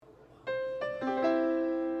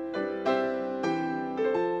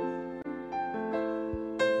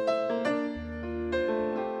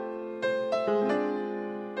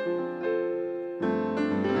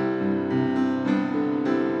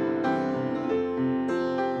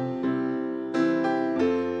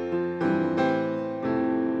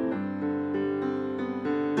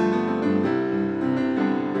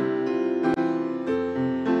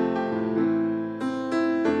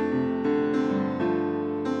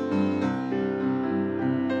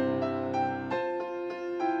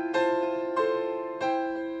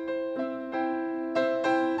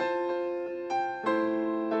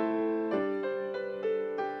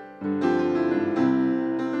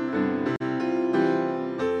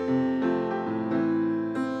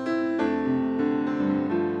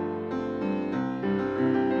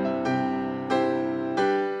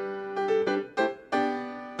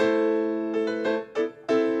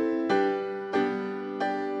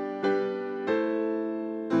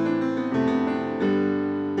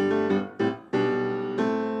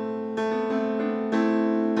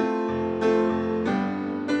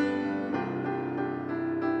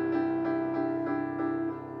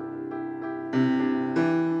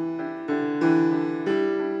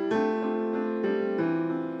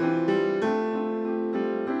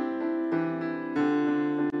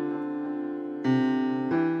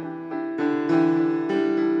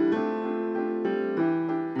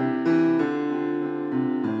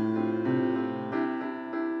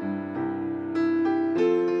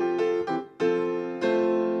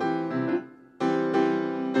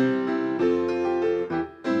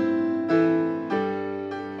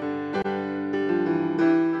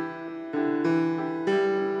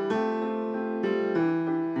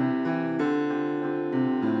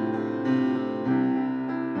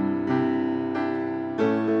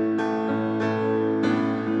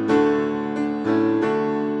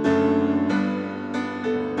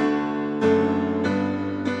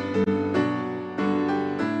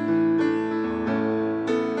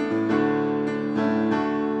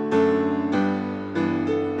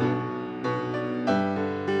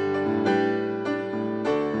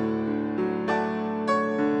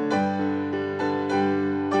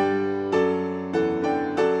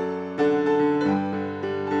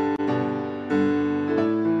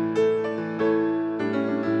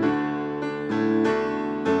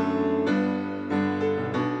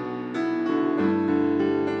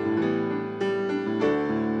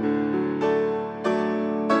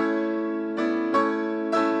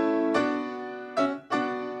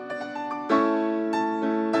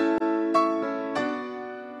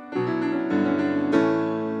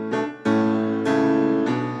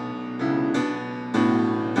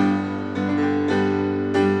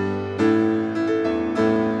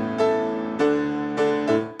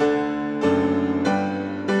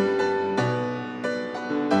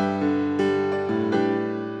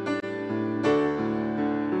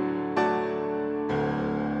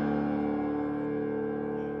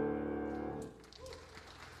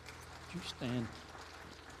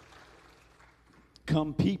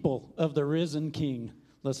Come, people of the risen King,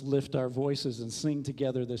 let's lift our voices and sing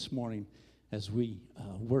together this morning as we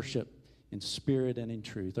worship in spirit and in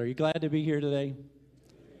truth. Are you glad to be here today?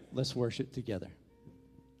 Let's worship together.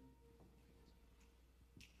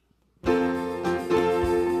 Who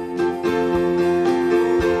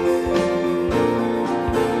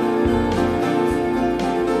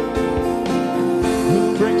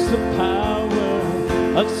breaks the power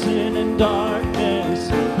of sin and darkness,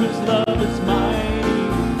 whose love is mighty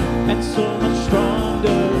and so much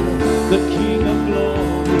stronger, the King of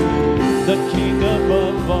glory, the King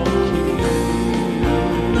above all kings,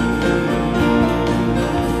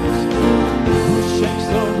 who shakes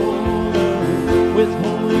the whole earth with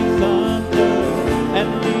holy thunder and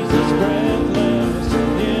leaves us breathless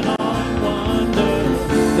in awe and wonder,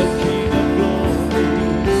 the King of glory,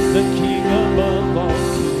 the King above all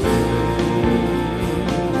kings.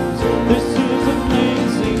 This is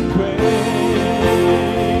amazing grace.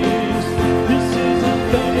 This is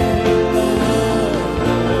unfailing love,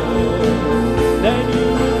 that you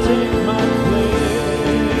would take my place,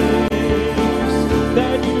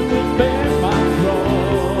 that you would bear my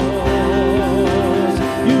cross,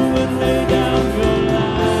 you would lay down your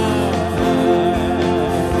life,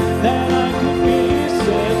 that I could be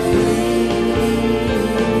set free.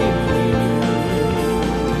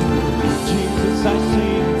 Jesus, I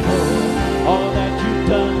sing for all that you've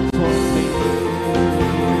done for me.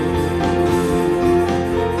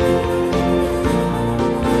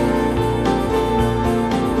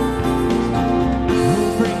 Who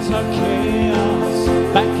brings our chaos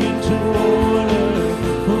back into order?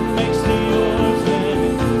 Who makes the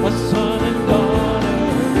orphan a son and daughter?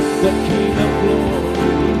 The King of glory,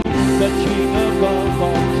 the King above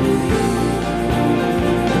all kings.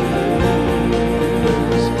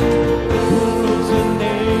 Who rules the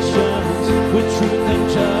nations with truth and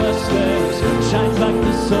justice, shines like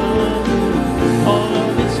the sun, all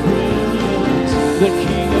of its brilliance, the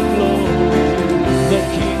King of glory, the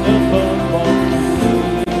King above all kings.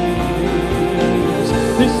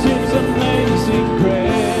 This is amazing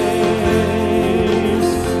grace.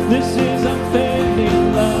 This is unfailing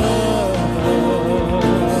love,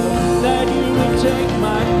 that you would take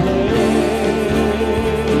my place,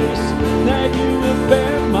 that you would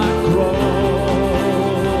bear my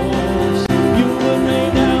cross, you would lay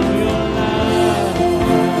down your life,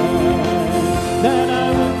 that I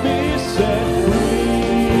would be set free.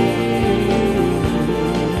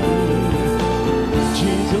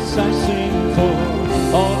 Jesus, I sing for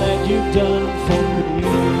all that you've done for me.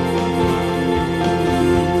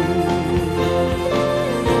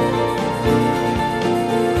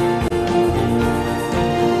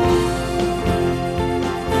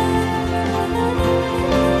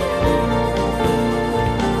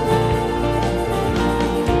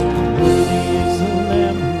 Worthy is the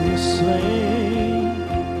Lamb who was slain.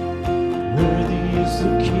 Worthy is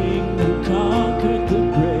the King who conquered the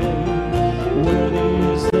grave. Worthy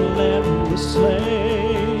is the Lamb who was slain.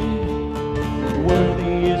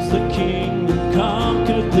 Worthy is the King who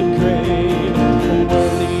conquered the grave.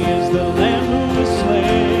 Worthy is the Lamb who was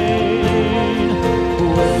slain.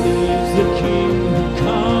 Worthy is the King who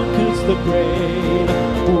conquers the grave.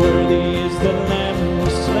 Worthy is the Lamb who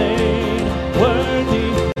was slain. Worthy,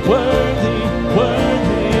 worthy,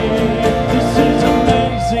 worthy. This is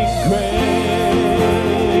amazing grace.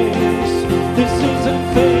 This is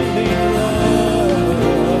unfailing love,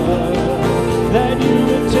 that you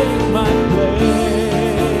would take my place,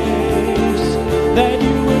 that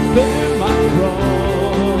you would bear my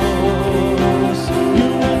cross, you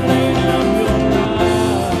would lay down your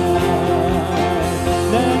life,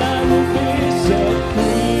 that I would be set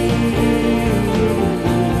free.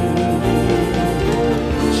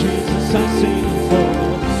 Jesus, I sing for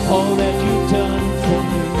all that you've done for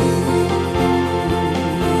me.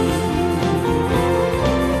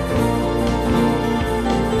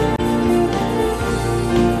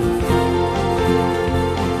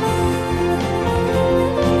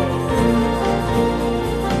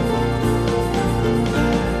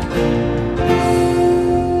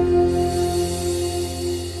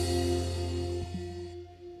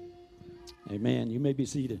 Amen. You may be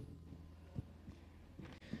seated.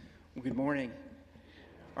 Well, good morning.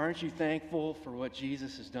 Aren't you thankful for what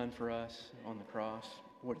Jesus has done for us on the cross?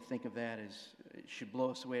 What to think of that is, it should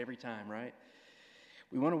blow us away every time, right?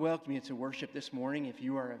 We want to welcome you to worship this morning. If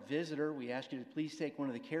you are a visitor, we ask you to please take one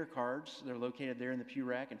of the care cards. They're located there in the pew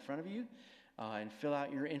rack in front of you, and fill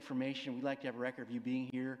out your information. We'd like to have a record of you being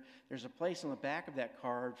here. There's a place on the back of that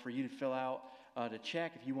card for you to fill out to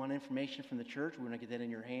check if you want information from the church. We want to get that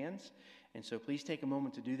in your hands. And so please take a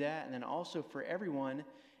moment to do that. And then also for everyone,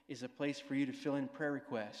 is a place for you to fill in prayer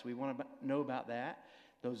requests. We want to know about that.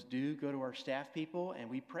 Those do go to our staff people, and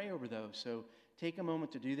we pray over those. So take a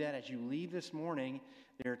moment to do that. As you leave this morning,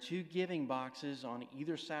 there are 2 giving boxes on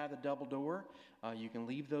either side of the double door. You can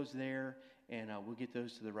leave those there, and we'll get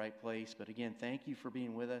those to the right place. But again, thank you for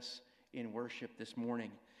being with us in worship this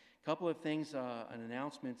morning. A couple of things and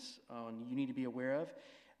announcements you need to be aware of.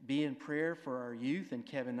 Be in prayer for our youth and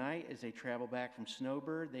Kevin Knight as they travel back from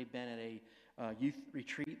Snowbird. They've been at a youth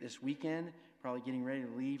retreat this weekend, probably getting ready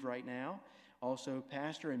to leave right now. Also,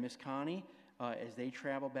 Pastor and Miss Connie, as they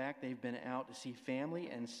travel back, they've been out to see family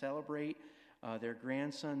and celebrate their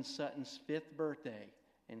grandson Sutton's 5th birthday.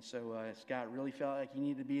 And so Scott really felt like he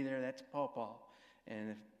needed to be there. That's Pawpaw.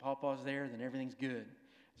 And if Pawpaw's there, then everything's good.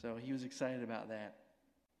 So he was excited about that.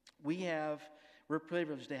 We're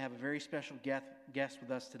privileged to have a very special guest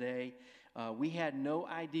with us today. We had no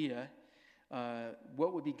idea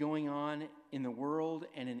what would be going on in the world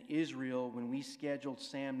and in Israel when we scheduled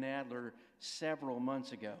Sam Nadler several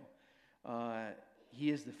months ago. He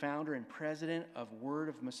is the founder and president of Word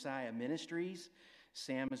of Messiah Ministries.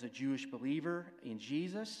 Sam is a Jewish believer in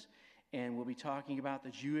Jesus, and we'll be talking about the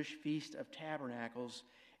Jewish Feast of Tabernacles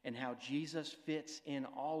and how Jesus fits in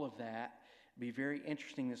all of that. It'll be very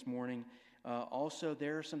interesting this morning. Also,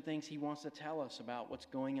 there are some things he wants to tell us about what's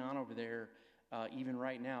going on over there, even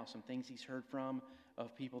right now. Some things he's heard from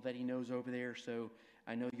of people that he knows over there. So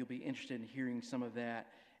I know you'll be interested in hearing some of that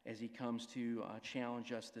as he comes to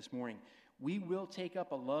challenge us this morning. We will take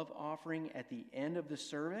up a love offering at the end of the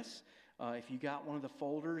service. If you got one of the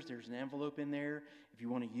folders, there's an envelope in there. If you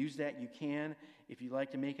want to use that, you can. If you'd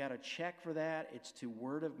like to make out a check for that, it's to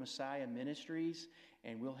Word of Messiah Ministries.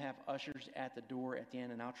 And we'll have ushers at the door at the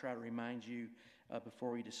end, and I'll try to remind you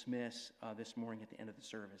before we dismiss this morning at the end of the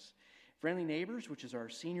service. Friendly Neighbors, which is our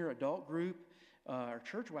senior adult group, our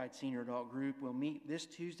church-wide senior adult group, will meet this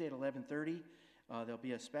Tuesday at 11:30. There'll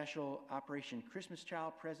be a special Operation Christmas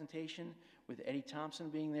Child presentation with Eddie Thompson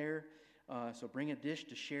being there. So bring a dish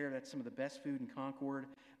to share. That's some of the best food in Concord.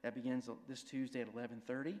 That begins this Tuesday at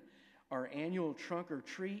 11:30. Our annual Trunk or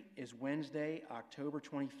Treat is Wednesday, October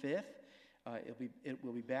 25th. It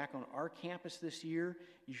will be back on our campus this year.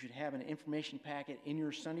 You should have an information packet in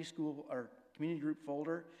your Sunday school or community group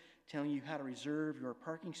folder telling you how to reserve your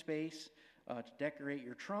parking space, to decorate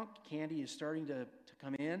your trunk. Candy is starting to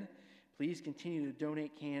come in. Please continue to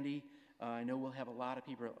donate candy. I know we'll have a lot of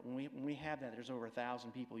people. When we have that, there's over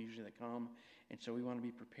 1,000 people usually that come, and so we want to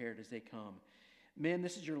be prepared as they come. Men,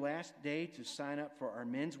 this is your last day to sign up for our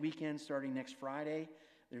men's weekend starting next Friday.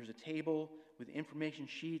 There's a table with information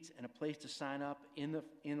sheets and a place to sign up in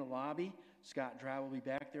the lobby. Scott Dry will be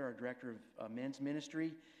back there, our director of men's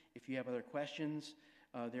ministry. If you have other questions,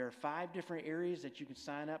 there are 5 different areas that you can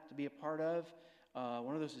sign up to be a part of.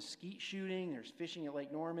 One of those is skeet shooting. There's fishing at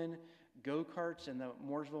Lake Norman, go-karts in the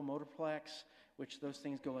Mooresville Motorplex, which those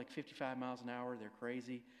things go like 55 miles an hour. They're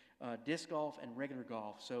crazy. Disc golf and regular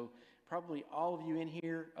golf. So probably all of you in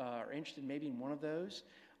here are interested maybe in one of those.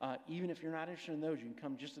 Even if you're not interested in those, you can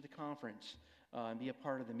come just to the conference and be a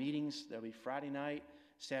part of the meetings. There'll be Friday night,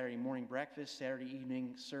 Saturday morning breakfast, Saturday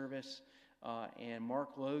evening service. And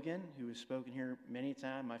Mark Logan, who has spoken here many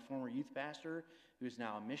times, my former youth pastor, who is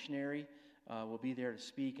now a missionary, will be there to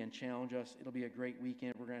speak and challenge us. It'll be a great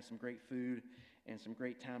weekend. We're going to have some great food and some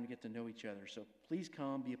great time to get to know each other. So please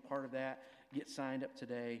come, be a part of that. Get signed up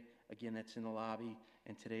today. Again, that's in the lobby,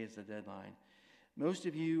 and today is the deadline. Most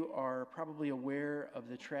of you are probably aware of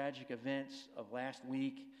the tragic events of last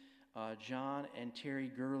week. John and Terry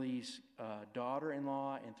Gurley's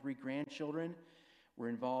daughter-in-law and 3 grandchildren were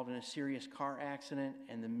involved in a serious car accident,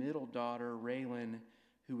 and the middle daughter, Raylan,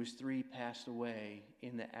 who was 3, passed away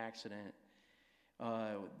in the accident.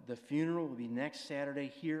 The funeral will be next Saturday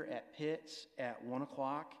here at Pitts at 1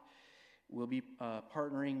 o'clock. We'll be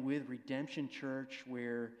partnering with Redemption Church,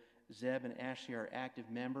 where Zeb and Ashley are active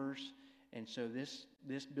members. And so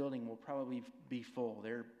this building will probably be full.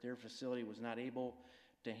 Their facility was not able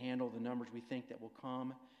to handle the numbers we think that will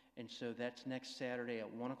come. And so that's next Saturday at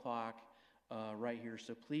 1 o'clock right here.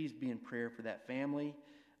 So please be in prayer for that family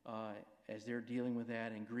as they're dealing with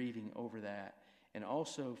that and grieving over that. And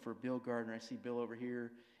also for Bill Gardner. I see Bill over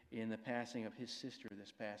here in the passing of his sister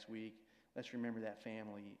this past week. Let's remember that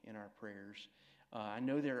family in our prayers. I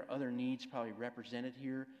know there are other needs probably represented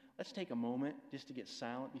here. Let's take a moment just to get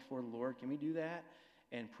silent before the Lord. Can we do that?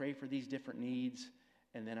 And pray for these different needs,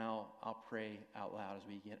 and then I'll pray out loud as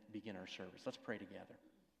we begin our service. Let's pray together.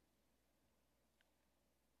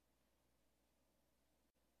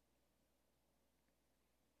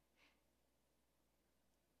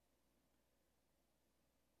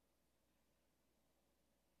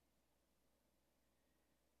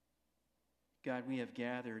 God, we have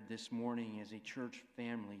gathered this morning as a church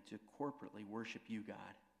family to corporately worship you, God.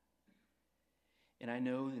 And I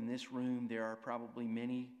know in this room there are probably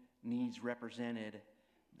many needs represented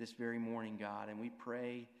this very morning, God, and we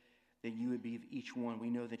pray that you would be with each one.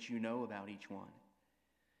 We know that you know about each one.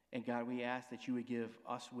 And God, we ask that you would give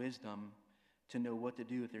us wisdom to know what to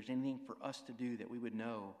do. If there's anything for us to do, that we would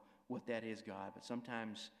know what that is, God. But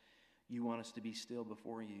sometimes you want us to be still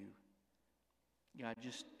before you. God,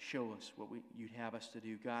 just show us what you'd have us to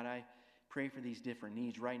do. God, I pray for these different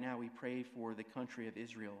needs. Right now we pray for the country of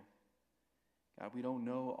Israel. God, we don't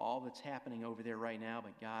know all that's happening over there right now,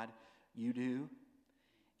 but God, you do.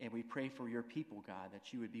 And we pray for your people, God,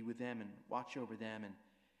 that you would be with them and watch over them. And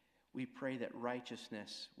we pray that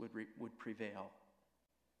righteousness would prevail.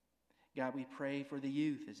 God, we pray for the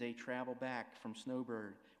youth as they travel back from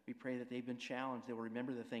Snowbird. We pray that they've been challenged. They'll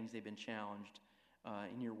remember the things they've been challenged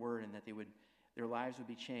in your word, and that their lives would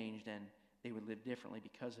be changed and they would live differently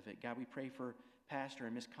because of it. God, we pray for Pastor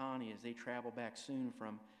and Miss Connie as they travel back soon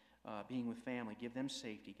from being with family. Give them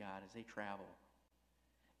safety, God, as they travel.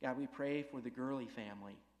 God, we pray for the Gurley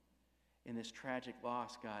family in this tragic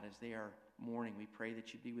loss, God, as they are mourning. We pray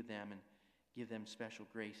that you be with them and give them special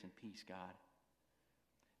grace and peace, God.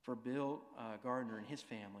 For Bill Gardner and his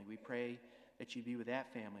family, we pray that you be with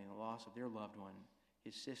that family and the loss of their loved one,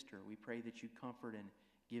 his sister. We pray that you comfort and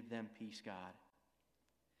give them peace, God.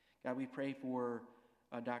 God, we pray for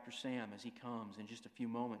Dr. Sam as he comes in just a few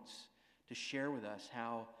moments to share with us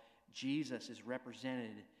how Jesus is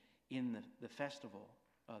represented in the festival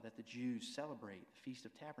that the Jews celebrate, the Feast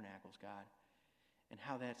of Tabernacles, God, and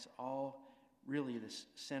how that's all really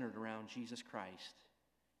centered around Jesus Christ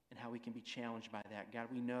and how we can be challenged by that. God,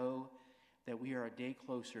 we know that we are a day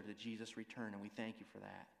closer to Jesus' return, and we thank you for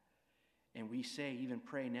that. And we say, even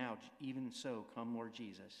pray now, even so, come Lord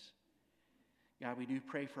Jesus. God, we do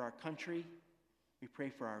pray for our country. We pray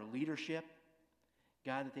for our leadership.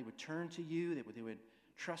 God, that they would turn to you, that they would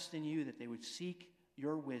trust in you, that they would seek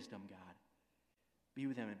your wisdom, God. Be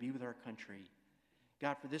with them and be with our country.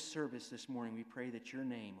 God, for this service this morning, we pray that your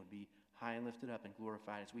name would be high and lifted up and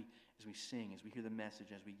glorified as we sing, as we hear the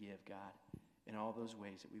message, as we give, God, in all those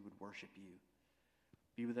ways that we would worship you.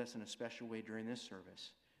 Be with us in a special way during this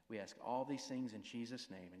service. We ask all these things in Jesus'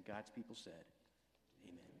 name, and God's people said,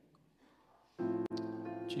 amen.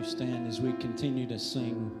 Would you stand as we continue to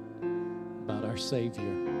sing about our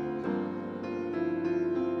Savior?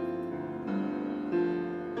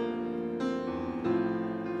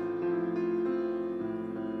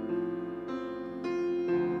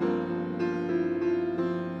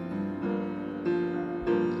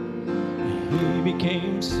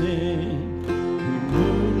 Became sin, who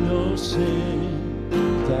knew no sin,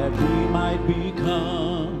 that we might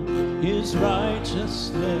become his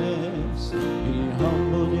righteousness. He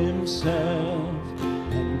humbled himself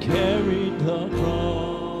and carried the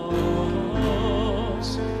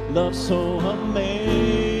cross. Love so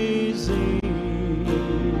amazing,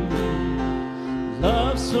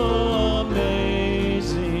 love so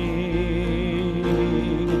amazing,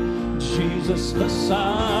 Jesus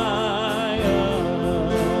Messiah.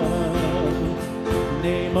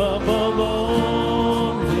 Above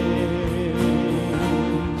all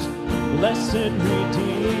names, blessed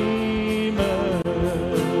Redeemer,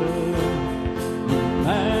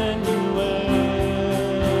 Emmanuel,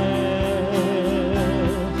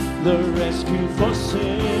 the rescue for sinners,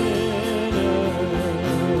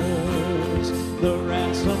 the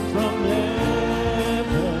ransom from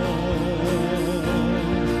heaven,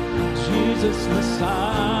 Jesus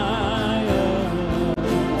Messiah.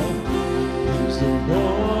 The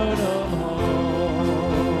Lord of all,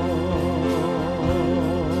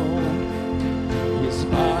 his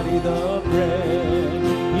body the bread,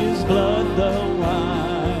 his blood the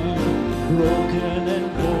wine, broken and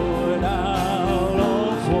poured out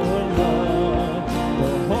all for love.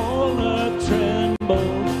 The whole earth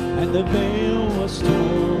trembled and the veil was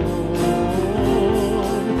torn.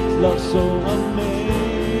 Love so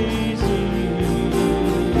amazing,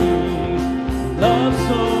 love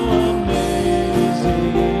so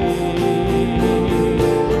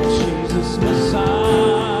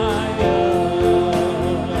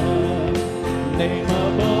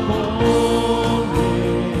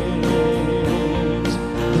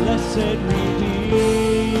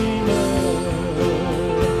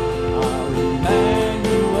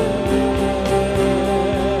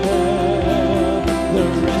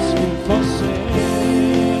for sin.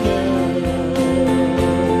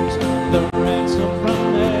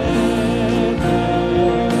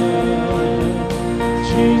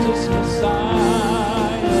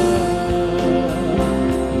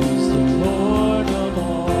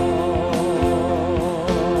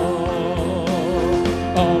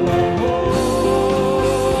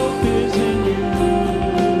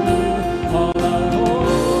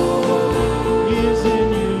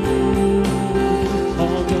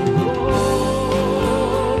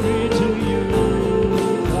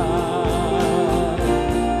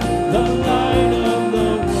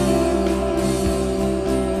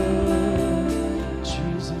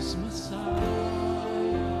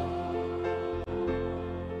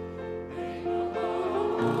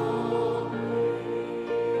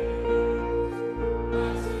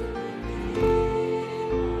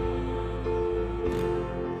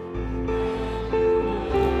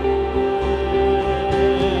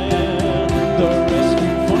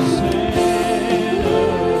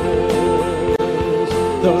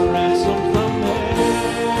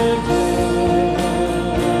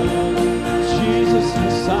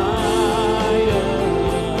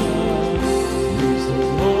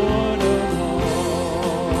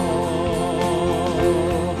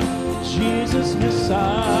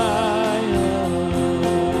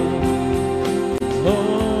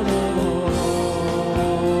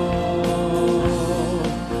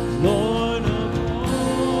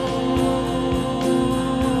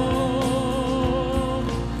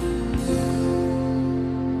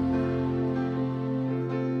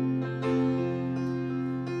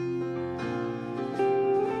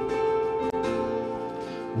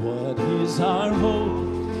 our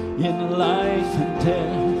hope in life and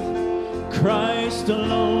death? Christ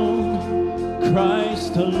alone,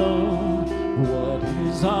 Christ alone. What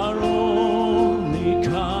is our only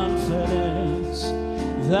confidence?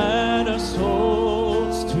 That our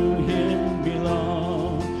souls to Him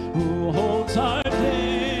belong, who holds our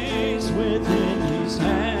days within His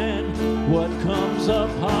hand. What comes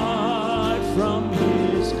apart from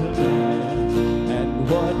His command, and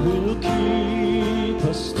what will keep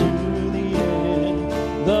us to the end?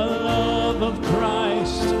 The love of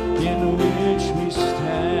Christ in which we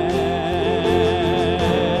stand.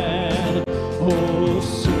 Oh,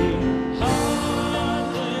 sing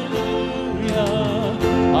hallelujah,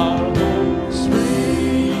 our hope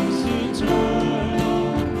springs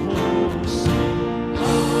eternal. Oh, sing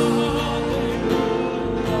hallelujah,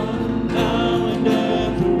 now and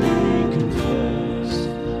ever we confess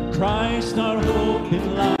Christ our hope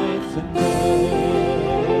in life and death.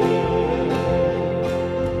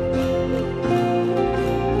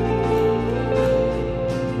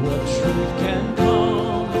 What truth can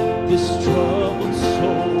calm this troubled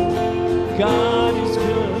soul? God is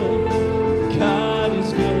good, God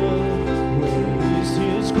is good. Where is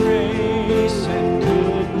His grace and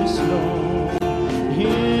goodness known?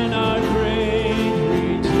 In our great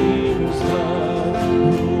Redeemer's love,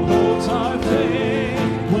 who holds our faith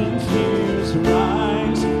when fears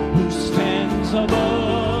arise, who stands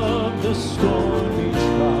above the stormy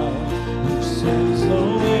trial, who sends the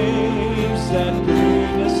waves that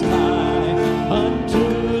bring us nigh unto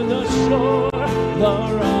the shore, the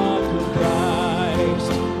rock of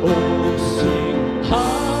Christ. Oh, sing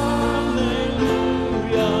hallelujah,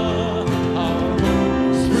 our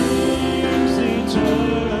hope springs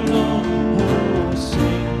eternal. Oh,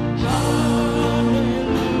 sing hallelujah,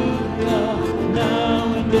 now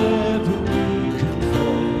and ever we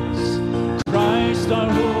confess Christ our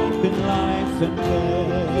hope in life and death.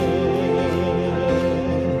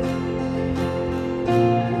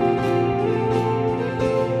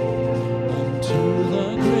 Unto the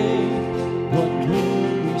grave, what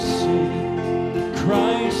will we see?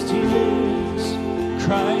 Christ He lives,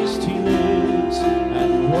 Christ He lives,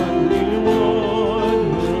 and what reward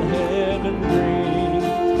will heaven bring?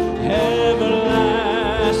 Everlasting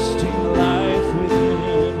life with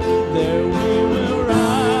Him, there we will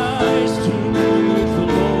rise to meet the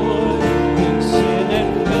Lord. Then sin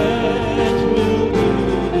and death will be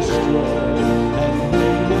destroyed, and we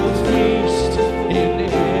will feast in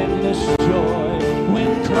endless joy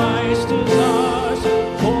when Christ is ours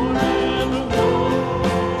forevermore.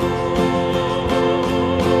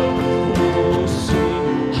 Oh,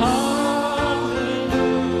 sing hallelujah,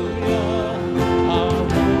 our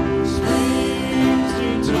hope springs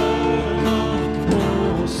eternal.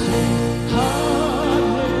 Oh, sing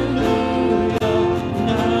hallelujah,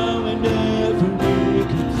 now and ever we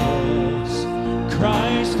confess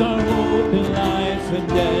Christ our hope in life and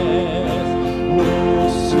death. Oh,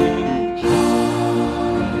 sing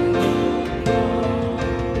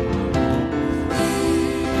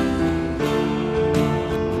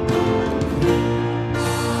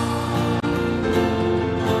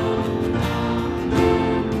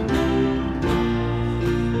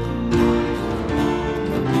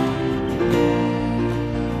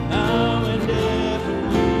now and ever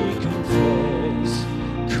we confess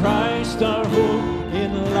Christ our hope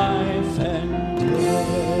in life and death.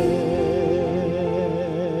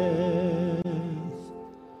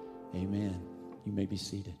 Amen. You may be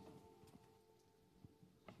seated.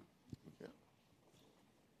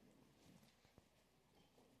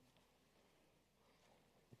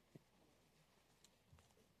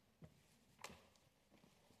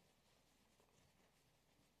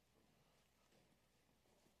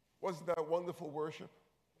 Wasn't that wonderful worship?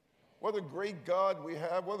 What a great God we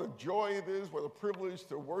have. What a joy it is. What a privilege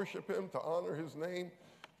to worship Him, to honor His name,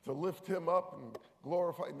 to lift Him up and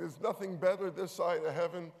glorify. There's nothing better this side of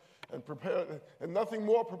heaven, and nothing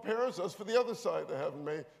more prepares us for the other side of heaven.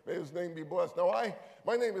 May His name be blessed. Now,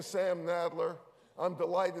 my name is Sam Nadler. I'm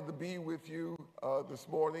delighted to be with you this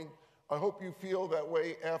morning. I hope you feel that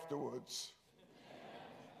way afterwards.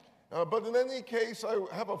 But in any case, I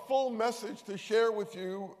have a full message to share with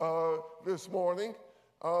you this morning.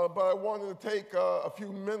 But I wanted to take a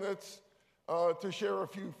few minutes to share a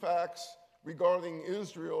few facts regarding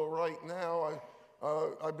Israel right now.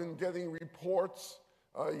 I've been getting reports.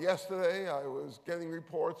 Yesterday, I was getting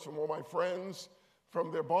reports from all my friends from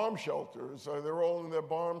their bomb shelters. They're all in their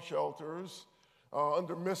bomb shelters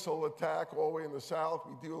under missile attack all the way in the south.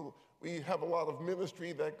 We have a lot of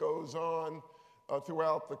ministry that goes on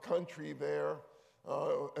throughout the country there.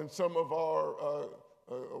 And some of our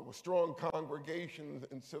strong congregations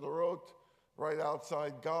in Sderot right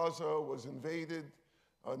outside Gaza was invaded.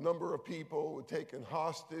 A number of people were taken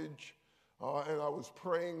hostage, and I was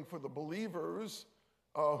praying for the believers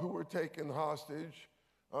who were taken hostage,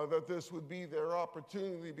 that this would be their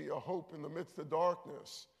opportunity to be a hope in the midst of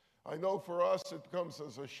darkness. I know for us it comes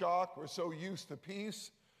as a shock. We're so used to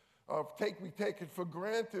peace. We take it for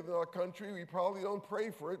granted in our country. We probably don't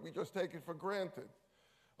pray for it. We just take it for granted.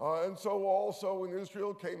 And so also in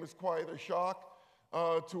Israel came as quite a shock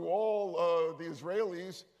to all the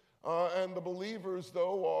Israelis, and the believers,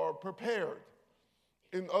 though, are prepared.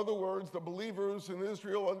 In other words, the believers in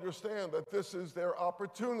Israel understand that this is their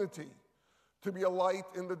opportunity to be a light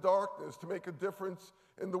in the darkness, to make a difference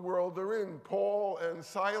in the world they're in. Paul and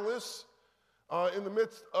Silas, in the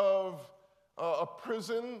midst of a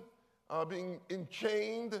prison, being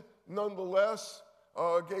enchained, nonetheless,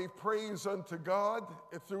 gave praise unto God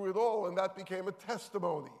through it all, and that became a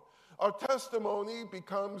testimony. Our testimony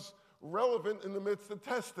becomes relevant in the midst of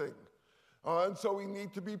testing. And so we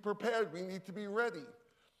need to be prepared. We need to be ready.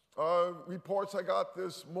 Reports I got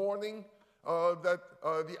this morning that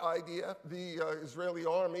the IDF, the Israeli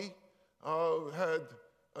army, had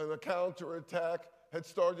a counterattack, had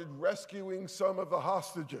started rescuing some of the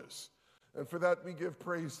hostages. And for that we give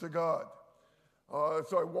praise to God.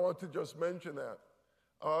 So I want to just mention that.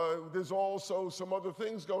 There's also some other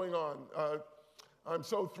things going on. I'm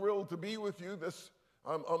so thrilled to be with you.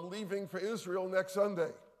 I'm leaving for Israel next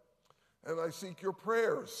Sunday, and I seek your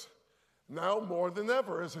prayers. Now more than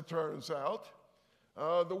ever, as it turns out.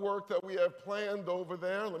 The work that we have planned over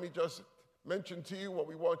there, let me just mention to you what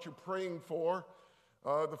we want you praying for.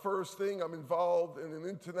 The first thing, I'm involved in an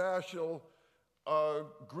international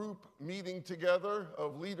group meeting together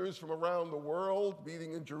of leaders from around the world,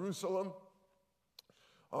 meeting in Jerusalem,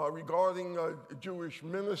 regarding Jewish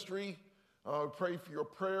ministry. Pray for your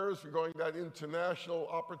prayers regarding that international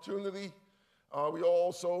opportunity. We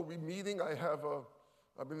also be meeting.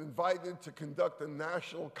 I've been invited to conduct a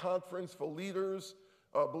national conference for leaders,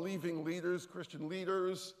 believing leaders, Christian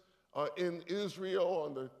leaders in Israel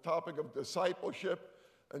on the topic of discipleship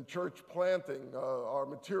and church planting. Our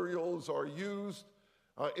materials are used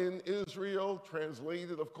in Israel,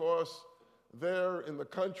 translated, of course, there in the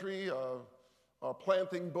country. Our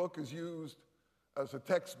planting book is used as a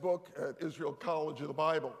textbook at Israel College of the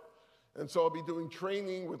Bible. And so I'll be doing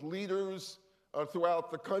training with leaders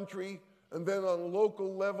throughout the country. And then on a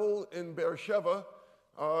local level in Beersheba,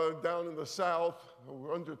 down in the south,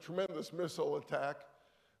 we're under tremendous missile attack.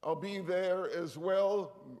 I'll be there as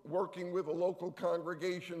well, working with a local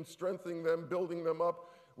congregation, strengthening them, building them up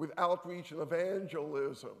with outreach and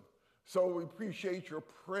evangelism. So we appreciate your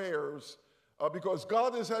prayers because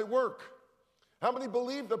God is at work. How many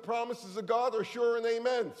believe the promises of God are sure and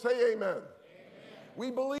amen? Say amen. Amen. We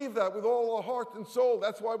believe that with all our heart and soul.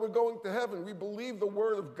 That's why we're going to heaven. We believe the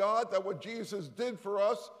word of God, that what Jesus did for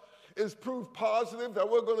us is proof positive that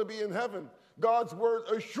we're going to be in heaven. God's word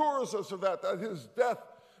assures us of that his death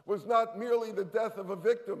was not merely the death of a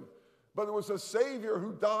victim, but it was a Savior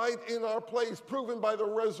who died in our place, proven by the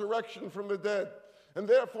resurrection from the dead. And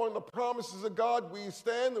therefore, in the promises of God, we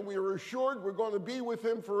stand and we are assured we're going to be with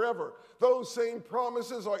him forever. Those same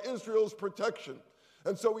promises are Israel's protection.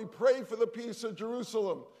 And so we pray for the peace of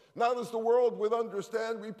Jerusalem. Not as the world would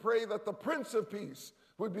understand, we pray that the Prince of Peace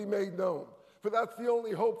would be made known. For that's the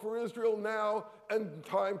only hope for Israel now and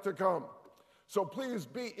time to come. So please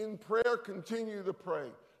be in prayer, continue to pray.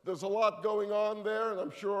 There's a lot going on there, and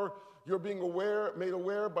I'm sure you're being made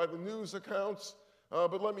aware by the news accounts.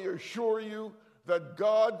 But let me assure you that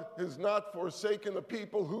God has not forsaken the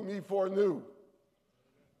people whom he foreknew.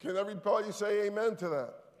 Can everybody say amen to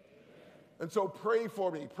that? Amen. And so pray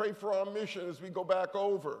for me. Pray for our mission as we go back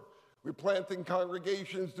over. We're planting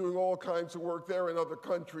congregations, doing all kinds of work there in other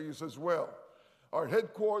countries as well. Our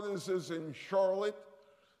headquarters is in Charlotte.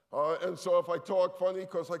 And so if I talk funny,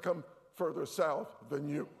 because I come further south than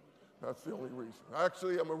you. That's the only reason.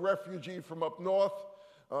 Actually, I'm a refugee from up north,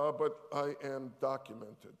 but I am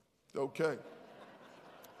documented. Okay.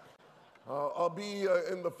 I'll be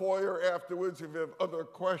in the foyer afterwards if you have other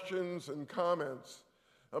questions and comments.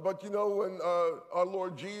 But you know, when our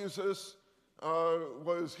Lord Jesus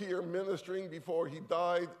was here ministering before he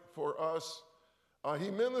died for us,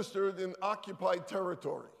 he ministered in occupied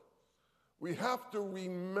territory. We have to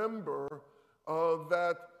remember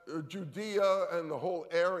that Judea and the whole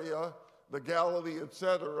area, the Galilee,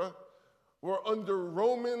 etc., were under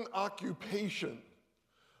Roman occupation.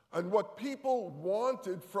 And what people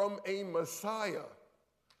wanted from a Messiah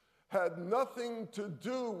had nothing to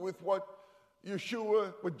do with what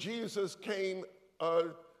Jesus came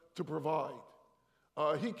to provide.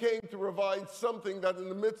 He came to provide something that in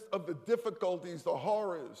the midst of the difficulties, the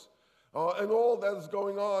horrors, and all that is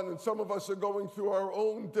going on, and some of us are going through our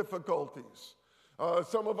own difficulties.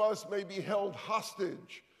 Some of us may be held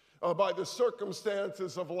hostage by the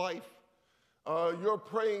circumstances of life. You're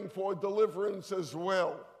praying for deliverance as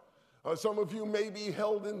well. Some of you may be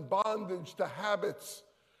held in bondage to habits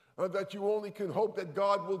that you only can hope that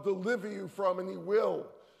God will deliver you from, and He will,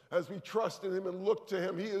 as we trust in Him and look to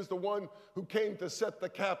Him. He is the one who came to set the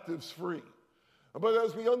captives free. But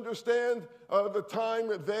as we understand the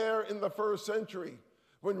time there in the first century,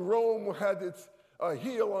 when Rome had its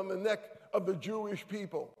heel on the neck of the Jewish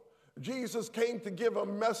people, Jesus came to give a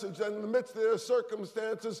message that in the midst of their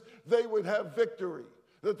circumstances, they would have victory,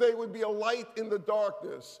 that they would be a light in the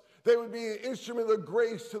darkness. They would be an instrument of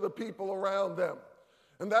grace to the people around them.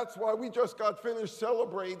 And that's why we just got finished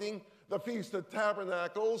celebrating the Feast of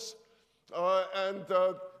Tabernacles.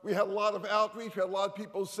 We had a lot of outreach. We had a lot of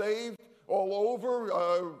people saved all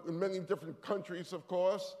over, in many different countries, of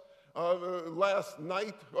course. Last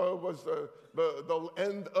night was the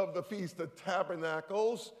end of the Feast of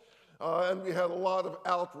Tabernacles, and we had a lot of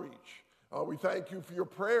outreach. We thank you for your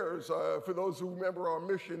prayers, for those who remember our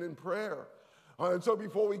mission in prayer. And so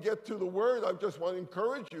before we get to the word, I just want to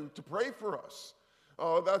encourage you to pray for us.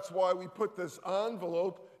 That's why we put this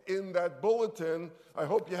envelope in that bulletin. I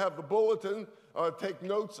hope you have the bulletin. Take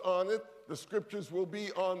notes on it. The scriptures will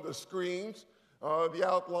be on the screens. The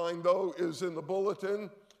outline, though, is in the bulletin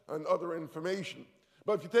and other information.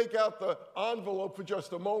 But if you take out the envelope for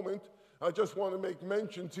just a moment, I just want to make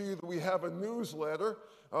mention to you that we have a newsletter.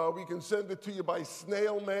 We can send it to you by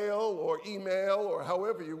snail mail or email or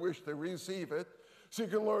however you wish to receive it, so you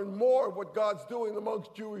can learn more of what God's doing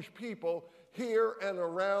amongst Jewish people here and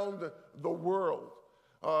around the world.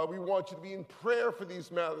 We want you to be in prayer for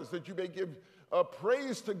these matters, that you may give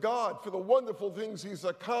praise to God for the wonderful things He's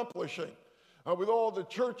accomplishing. With all the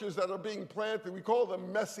churches that are being planted, we call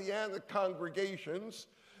them messianic congregations,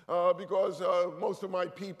 because most of my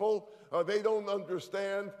people, they don't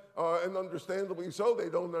understand, and understandably so, they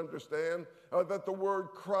don't understand that the word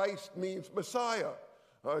Christ means Messiah.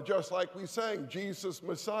 Just like we sang, Jesus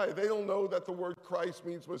Messiah. They don't know that the word Christ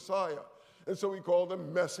means Messiah. And so we call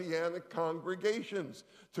them messianic congregations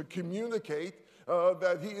to communicate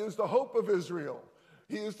that He is the hope of Israel.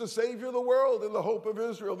 He is the Savior of the world and the hope of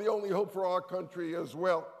Israel, the only hope for our country as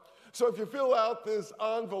well. So if you fill out this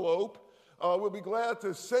envelope, we'll be glad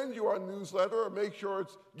to send you our newsletter or make sure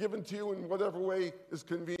it's given to you in whatever way is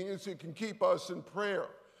convenient so you can keep us in prayer.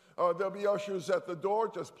 There'll be ushers at the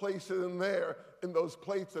door. Just place it in there in those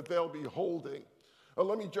plates that they'll be holding.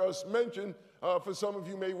 Let me just mention, for some of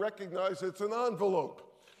you may recognize it's an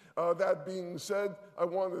envelope. That being said, I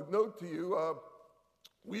want to note to you,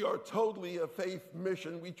 we are totally a faith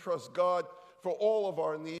mission. We trust God for all of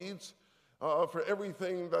our needs, for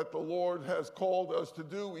everything that the Lord has called us to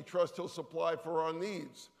do. We trust He'll supply for our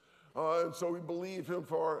needs. And so we believe Him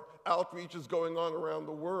for our outreaches going on around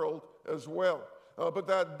the world as well. But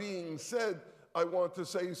that being said, I want to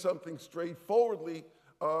say something straightforwardly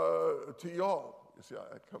to y'all. You see,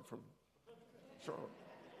 I come from Charlotte.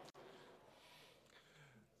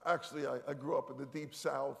 Actually, I grew up in the deep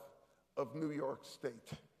south of New York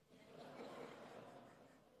State.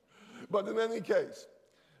 But in any case,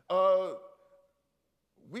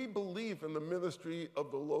 we believe in the ministry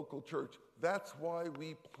of the local church. That's why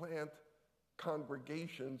we plant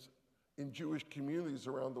congregations in Jewish communities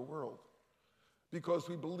around the world. Because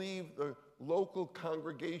we believe the local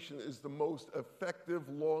congregation is the most effective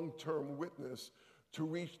long-term witness to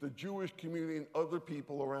reach the Jewish community and other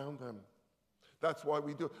people around them. That's why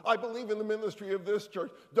we do it. I believe in the ministry of this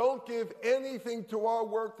church. Don't give anything to our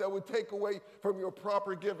work that would take away from your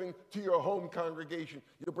proper giving to your home congregation.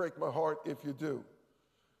 You break my heart if you do.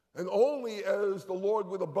 And only as the Lord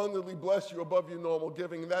would abundantly bless you above your normal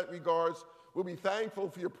giving. In that regards, we'll be thankful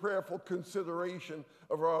for your prayerful consideration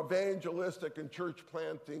of our evangelistic and church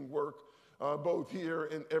planting work, both here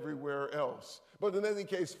and everywhere else. But in any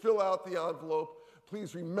case, fill out the envelope.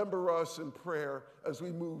 Please remember us in prayer as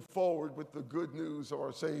we move forward with the good news of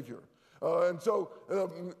our Savior. And so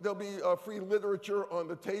there'll be free literature on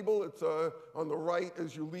the table. It's on the right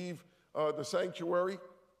as you leave the sanctuary.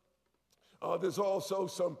 There's also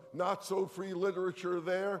some not-so-free literature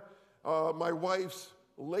there. My wife's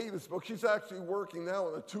latest book, she's actually working now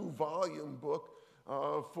on a 2-volume book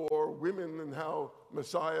for women and how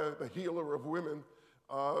Messiah, the healer of women,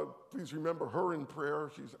 please remember her in prayer.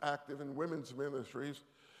 She's active in women's ministries.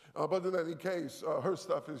 But in any case, her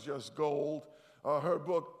stuff is just gold. Her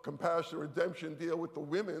book, Compassion and Redemption, deal with the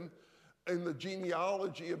women in the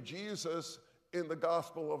genealogy of Jesus in the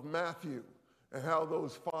Gospel of Matthew. and how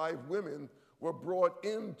those 5 women were brought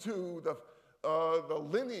into the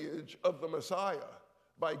lineage of the Messiah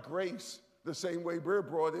by grace, the same way we're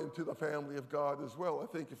brought into the family of God as well. I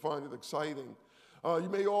think you find it exciting. You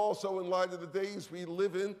may also, in light of the days we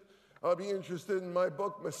live in, be interested in my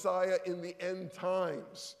book, Messiah in the End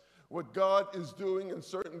Times, what God is doing and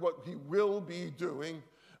certain what he will be doing.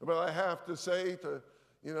 But I have to say,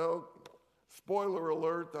 spoiler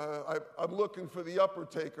alert, I'm looking for the upper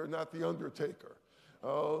taker, not the undertaker.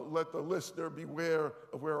 Let the listener beware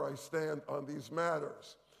of where I stand on these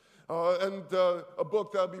matters. And a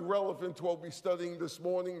book that'll be relevant to what we're studying this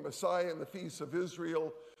morning, Messiah and the Feast of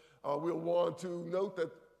Israel. We'll want to note that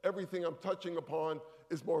everything I'm touching upon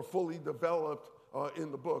is more fully developed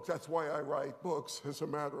in the books. That's why I write books, as a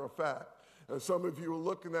matter of fact. And some of you are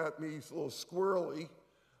looking at me a little squirrely,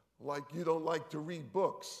 like you don't like to read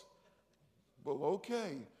books. Well,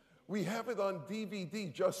 okay. We have it on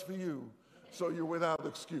DVD just for you, so you're without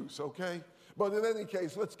excuse, okay? But in any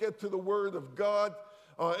case, let's get to the Word of God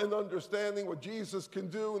and understanding what Jesus can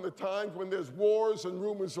do in the times when there's wars and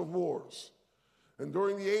rumors of wars. And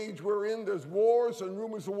during the age we're in, there's wars and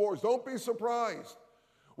rumors of wars. Don't be surprised.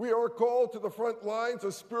 We are called to the front lines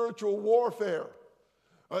of spiritual warfare.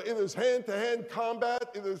 It is hand-to-hand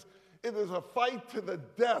combat. It is a fight to the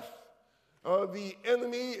death. The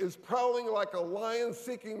enemy is prowling like a lion,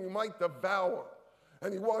 seeking who might devour.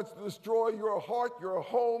 And he wants to destroy your heart, your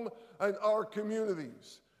home, and our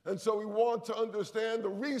communities. And so we want to understand the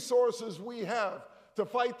resources we have to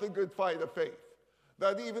fight the good fight of faith.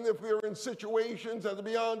 That even if we are in situations that are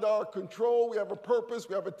beyond our control, we have a purpose,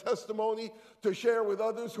 we have a testimony to share with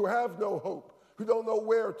others who have no hope, who don't know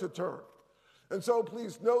where to turn. And so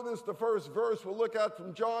please notice the first verse we'll look at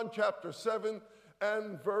from John chapter 7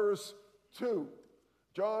 and verse 2.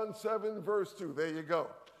 John 7, verse 2. There you go.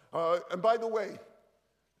 And by the way,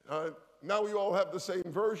 now we all have the same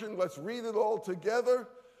version. Let's read it all together.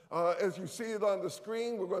 As you see it on the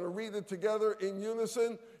screen, we're going to read it together in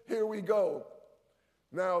unison. Here we go.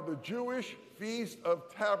 Now, the Jewish Feast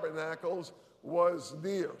of Tabernacles was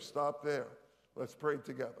near. Stop there. Let's pray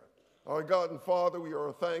together. Our God and Father, we are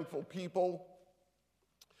a thankful people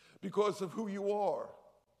because of who you are.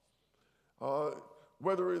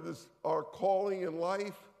 Whether it is our calling in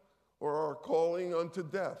life or our calling unto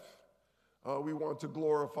death, we want to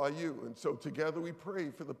glorify you. And so together we pray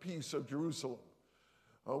for the peace of Jerusalem.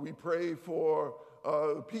 We pray for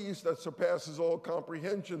peace that surpasses all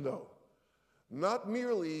comprehension, though. Not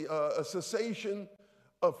merely a cessation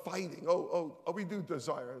of fighting. We do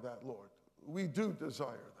desire that, Lord. We do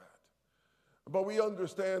desire that. But we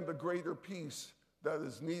understand the greater peace that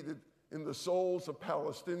is needed in the souls of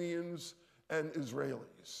Palestinians and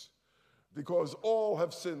Israelis, because all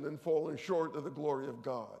have sinned and fallen short of the glory of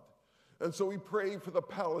God. And so we pray for the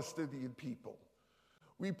Palestinian people.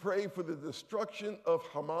 We pray for the destruction of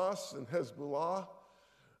Hamas and Hezbollah,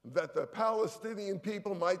 that the Palestinian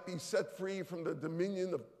people might be set free from the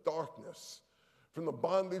dominion of darkness, from the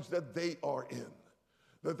bondage that they are in,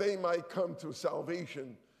 that they might come to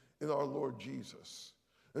salvation in our Lord Jesus.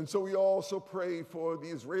 And so we also pray for the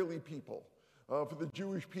Israeli people, for the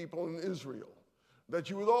Jewish people in Israel, that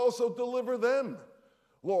you would also deliver them,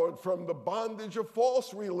 Lord, from the bondage of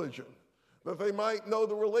false religion, that they might know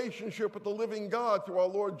the relationship with the living God through our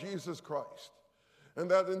Lord Jesus Christ. And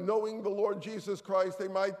that in knowing the Lord Jesus Christ, they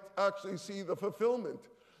might actually see the fulfillment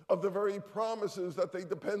of the very promises that they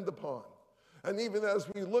depend upon. And even as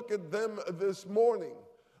we look at them this morning,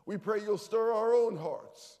 we pray you'll stir our own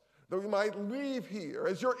hearts, that we might leave here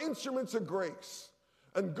as your instruments of grace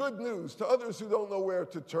and good news to others who don't know where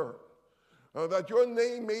to turn, that your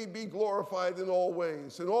name may be glorified in all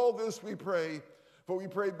ways. In all this we pray, for we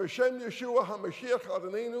pray B'Shem Yeshua HaMashiach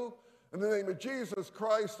Adonenu, in the name of Jesus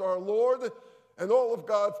Christ our Lord. And all of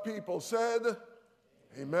God's people said,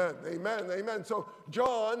 amen, amen, amen. So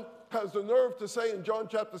John has the nerve to say in John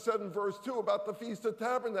chapter 7, verse 2 about the Feast of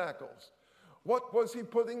Tabernacles. What was he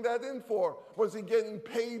putting that in for? Was he getting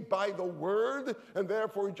paid by the word and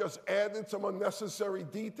therefore he just added some unnecessary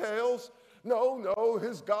details? No,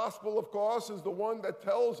 his gospel, of course, is the one that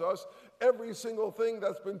tells us every single thing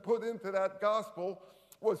that's been put into that gospel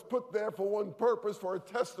was put there for one purpose, for a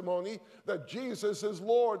testimony that Jesus is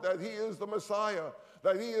Lord, that he is the Messiah,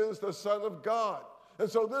 that he is the Son of God. And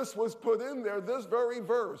so this was put in there, this very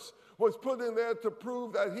verse was put in there to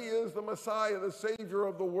prove that he is the Messiah, the Savior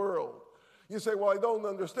of the world. You say, well, I don't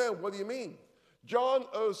understand. What do you mean? John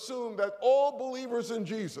assumed that all believers in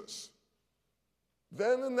Jesus,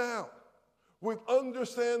 then and now, would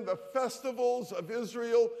understand the festivals of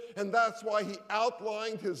Israel, and that's why he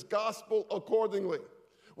outlined his gospel accordingly.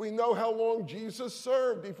 We know how long Jesus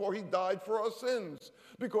served before he died for our sins,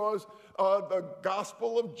 because the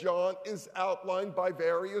Gospel of John is outlined by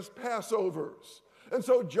various Passovers. And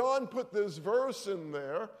so John put this verse in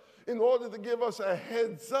there in order to give us a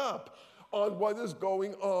heads up on what is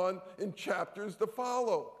going on in chapters to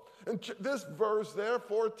follow. And this verse,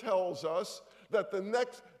 therefore, tells us that the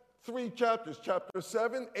next 3 chapters, chapter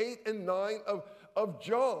 7, 8, and 9 of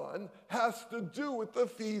John, has to do with the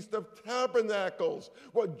Feast of Tabernacles.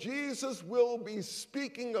 What Jesus will be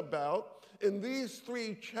speaking about in these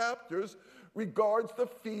 3 chapters regards the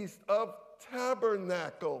Feast of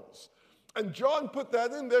Tabernacles. And John put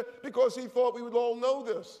that in there because he thought we would all know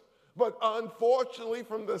this. But unfortunately,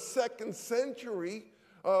 from the 2nd century,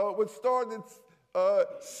 what started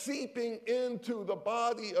seeping into the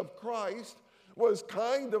body of Christ was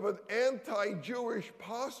kind of an anti-Jewish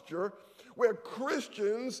posture where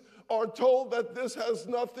Christians are told that this has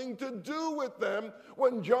nothing to do with them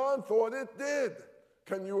when John thought it did.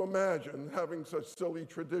 Can you imagine having such silly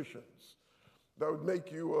traditions that would make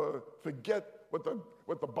you forget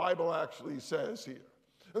what the Bible actually says here?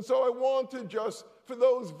 And so I want to just, for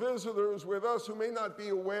those visitors with us who may not be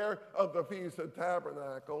aware of the Feast of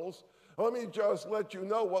Tabernacles, let me just let you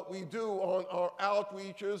know what we do on our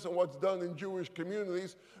outreaches and what's done in Jewish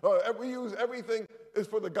communities. We use everything is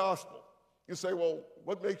for the gospel. You say, well,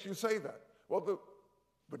 what makes you say that? Well,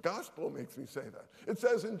 the gospel makes me say that. It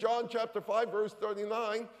says in John chapter 5, verse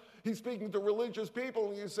 39, he's speaking to religious people,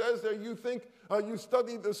 and he says there, you think, you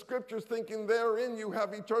study the scriptures thinking therein you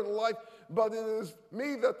have eternal life, but it is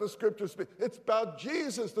me that the scriptures speak. It's about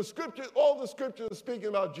Jesus. All the scriptures are speaking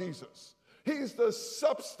about Jesus. He's the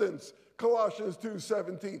substance, Colossians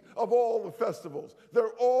 2:17, of all the festivals.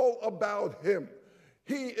 They're all about him.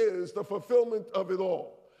 He is the fulfillment of it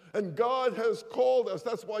all. And God has called us.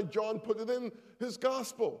 That's why John put it in his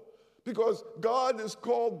gospel, because God has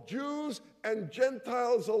called Jews and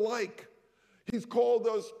Gentiles alike. He's called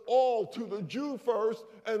us all, to the Jew first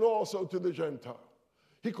and also to the Gentile.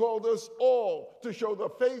 He called us all to show the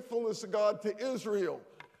faithfulness of God to Israel,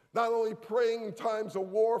 not only praying in times of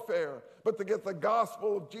warfare, but to get the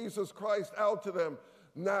gospel of Jesus Christ out to them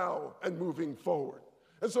now and moving forward.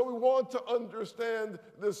 And so we want to understand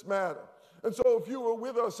this matter. And so if you were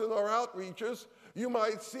with us in our outreaches, you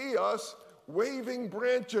might see us waving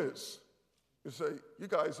branches. You say, you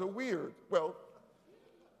guys are weird. Well,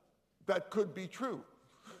 that could be true,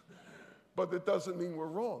 but it doesn't mean we're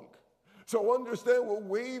wrong. So understand, we're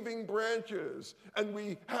waving branches, and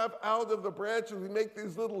we have out of the branches, we make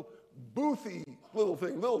these little boothy little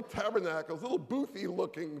things, little tabernacles, little boothy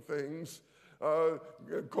looking things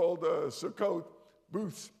called Sukkot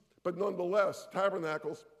booths, but nonetheless,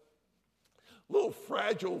 tabernacles, little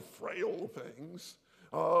fragile, frail things.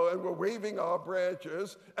 And we're waving our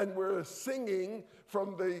branches, and we're singing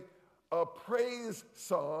from the praise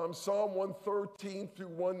psalm, Psalm 113 through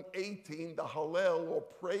 118, the Hallel or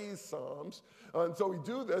praise psalms. And so we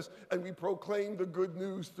do this, and we proclaim the good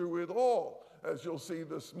news through it all, as you'll see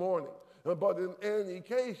this morning. But in any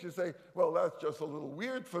case, you say, well, that's just a little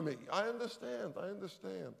weird for me. I understand.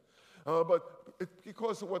 But it's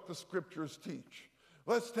because of what the scriptures teach.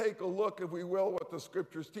 Let's take a look, if we will, what the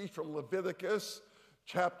scriptures teach from Leviticus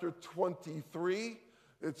chapter 23.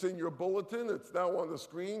 It's in your bulletin. It's now on the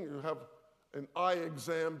screen. You have an eye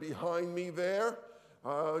exam behind me there.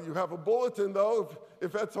 You have a bulletin, though.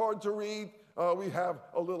 If that's hard to read, we have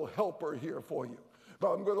a little helper here for you.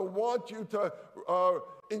 But I'm going to want you to,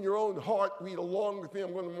 in your own heart, read along with me.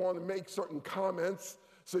 I'm going to want to make certain comments,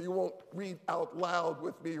 so you won't read out loud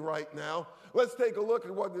with me right now. Let's take a look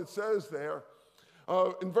at what it says there.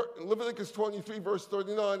 In Leviticus 23, verse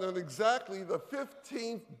 39, on exactly the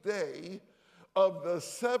 15th day of the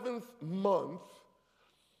 7th month,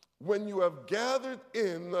 when you have gathered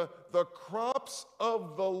in the crops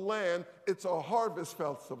of the land, it's a harvest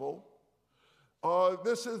festival.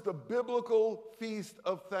 This is the biblical feast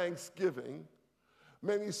of Thanksgiving.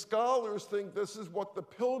 Many scholars think this is what the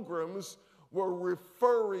pilgrims were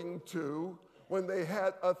referring to when they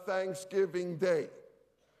had a Thanksgiving day,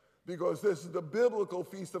 because this is the biblical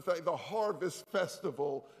feast of the harvest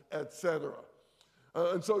festival, etc.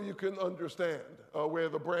 And so you can understand where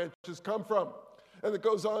the branches come from. And it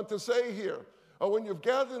goes on to say here, when you've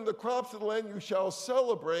gathered in the crops of the land, you shall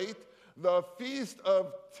celebrate the Feast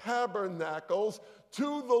of Tabernacles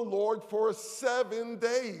to the Lord for 7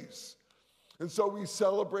 days. And so we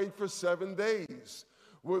celebrate for 7 days,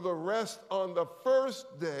 with a rest on the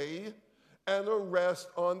first day and a rest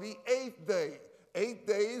on the 8th day. 8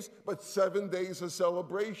 days, but 7 days of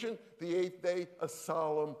celebration. The 8th day, a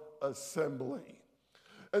solemn assembly.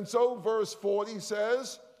 And so verse 40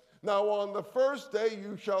 says, Now on the first day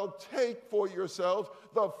you shall take for yourselves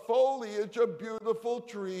the foliage of beautiful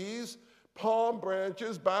trees, palm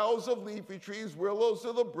branches, boughs of leafy trees, willows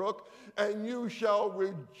of the brook, and you shall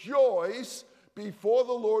rejoice before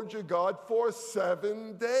the Lord your God for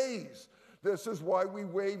 7 days. This is why we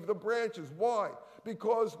wave the branches. Why?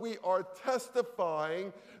 Because we are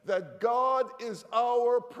testifying that God is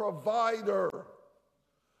our provider.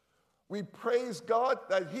 We praise God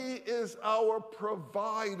that he is our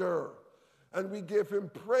provider. And we give him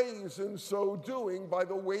praise in so doing by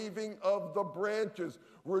the waving of the branches,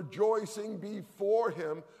 rejoicing before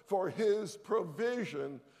him for his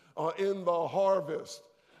provision in the harvest.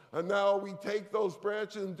 And now we take those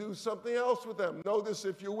branches and do something else with them. Notice,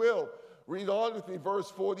 if you will, read on with me,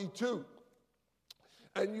 verse 42.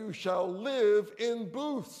 And you shall live in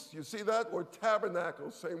booths. You see that? Or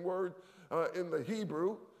tabernacles, same word in the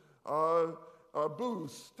Hebrew.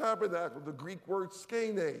 Booths, tabernacle, the Greek word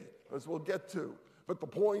skene, as we'll get to. But the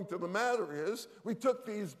point of the matter is, we took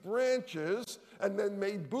these branches and then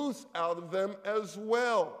made booths out of them as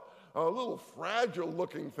well. Little fragile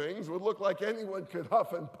looking things would look like anyone could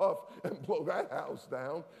huff and puff and blow that house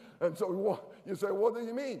down. And so you say, what do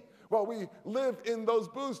you mean? Well, we live in those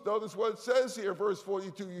booths. Notice what it says here, verse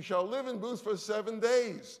 42, you shall live in booths for 7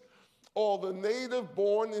 days. All the native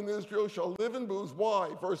born in Israel shall live in booths.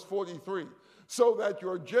 Why? Verse 43, so that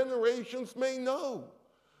your generations may know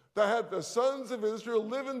that the sons of Israel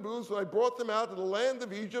live in booths when I brought them out of the land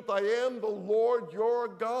of Egypt. I am the Lord your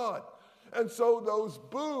God. And so those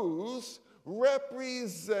booths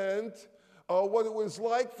represent what it was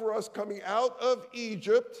like for us coming out of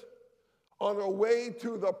Egypt on our way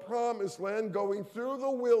to the promised land, going through the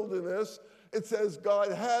wilderness. It says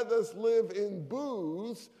God had us live in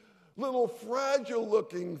booths, little fragile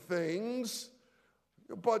looking things,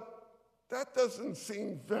 but that doesn't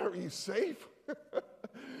seem very safe.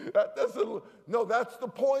 No, that's the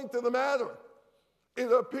point of the matter.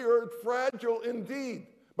 It appeared fragile indeed,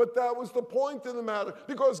 but that was the point of the matter,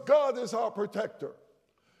 because God is our protector.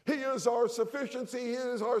 He is our sufficiency. He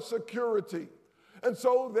is our security. And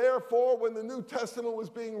so, therefore, when the New Testament was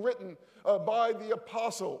being written by the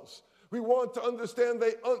apostles, we want to understand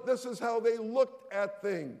this is how they looked at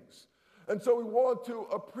things. And so we want to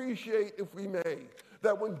appreciate, if we may,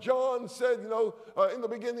 that when John said, in the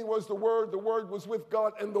beginning was the Word was with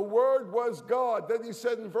God, and the Word was God. Then he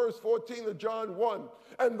said in verse 14 of John 1,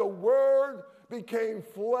 and the Word became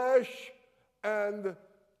flesh and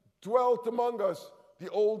dwelt among us. The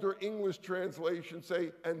older English translations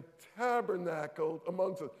say, and tabernacled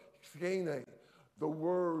amongst us. Skene, the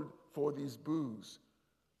word for these booths.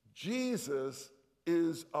 Jesus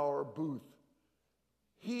is our booth.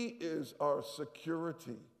 He is our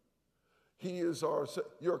security. He is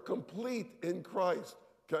you're complete in Christ.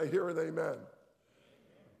 Can I hear an amen?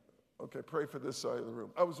 Okay, pray for this side of the room.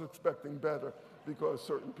 I was expecting better because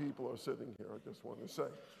certain people are sitting here, I just want to say.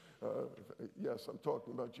 Yes, I'm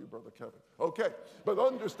talking about you, Brother Kevin. Okay, but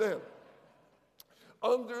understand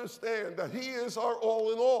that he is our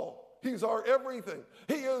all in all. He's our everything.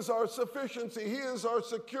 He is our sufficiency. He is our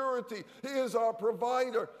security. He is our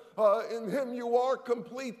provider. In him you are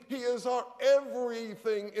complete. He is our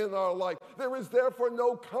everything in our life. There is therefore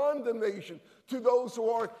no condemnation to those who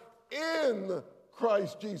are in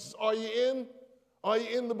Christ Jesus. Are you in? Are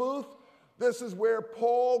you in the booth? This is where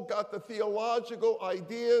Paul got the theological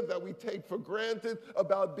idea that we take for granted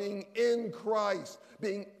about being in Christ,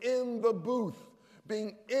 being in the booth.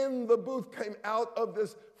 Being in the booth came out of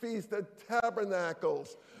this Feast of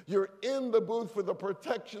Tabernacles. You're in the booth for the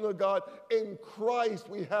protection of God. In Christ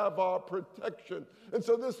we have our protection. And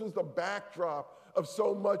so this was the backdrop of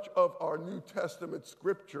so much of our New Testament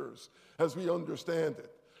scriptures as we understand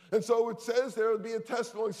it. And so it says there will be a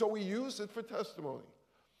testimony, so we use it for testimony.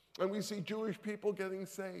 And we see Jewish people getting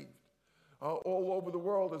saved all over the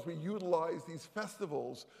world as we utilize these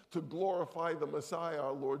festivals to glorify the Messiah,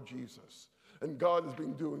 our Lord Jesus. And God has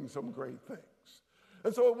been doing some great things.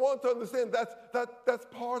 And so I want to understand that's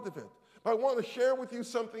part of it. But I want to share with you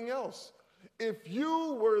something else. If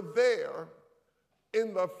you were there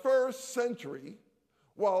in the first century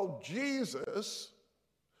while Jesus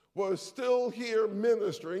was still here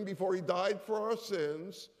ministering before he died for our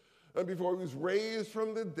sins, and before he was raised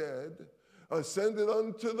from the dead, ascended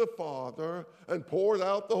unto the Father, and poured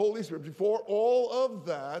out the Holy Spirit, before all of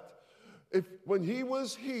that, when he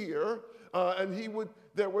was here,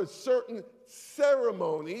 there were certain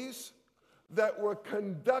ceremonies that were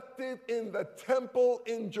conducted in the temple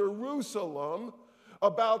in Jerusalem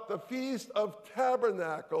about the Feast of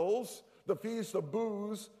Tabernacles, the Feast of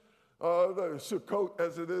Booths, the Sukkot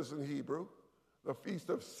as it is in Hebrew, the Feast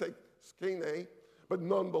of Skene. but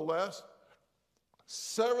nonetheless,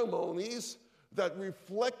 ceremonies that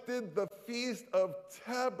reflected the Feast of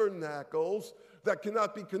Tabernacles that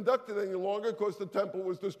cannot be conducted any longer because the temple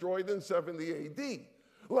was destroyed in 70 AD.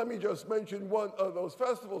 Let me just mention one of those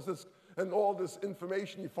festivals, and all this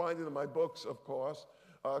information you find in my books, of course,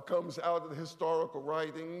 comes out of the historical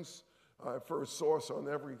writings, first source on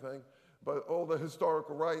everything, but all the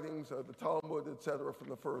historical writings, the Talmud, etc., from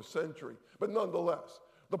the first century. But nonetheless,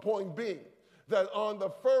 the point being that on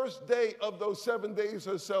the first day of those 7 days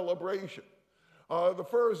of celebration, the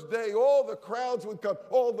first day, all the crowds would come,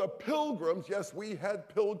 all the pilgrims, yes, we had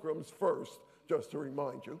pilgrims first, just to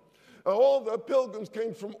remind you. All the pilgrims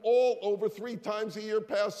came from all over 3 times a year,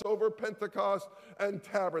 Passover, Pentecost, and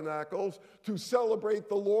Tabernacles, to celebrate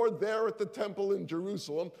the Lord there at the temple in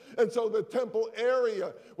Jerusalem. And so the temple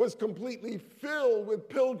area was completely filled with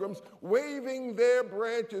pilgrims waving their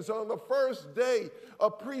branches. On the first day, a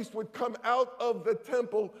priest would come out of the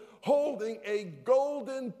temple holding a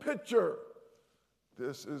golden pitcher.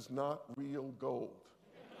 This is not real gold.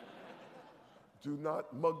 Do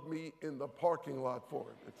not mug me in the parking lot for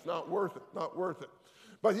it. It's not worth it, not worth it.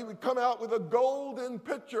 But he would come out with a golden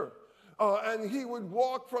pitcher, and he would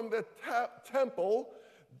walk from the temple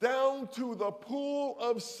down to the pool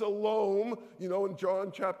of Siloam, you know, in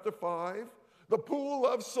John chapter 5, the pool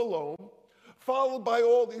of Siloam, followed by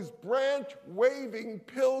all these branch-waving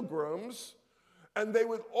pilgrims, and they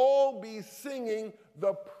would all be singing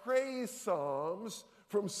the praise psalms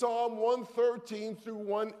from Psalm 113 through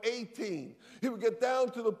 118. He would get down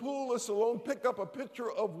to the pool of Siloam, pick up a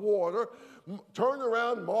pitcher of water, turn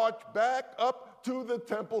around, march back up to the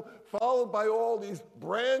temple, followed by all these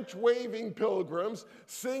branch-waving pilgrims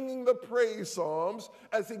singing the praise psalms.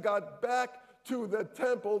 As he got back to the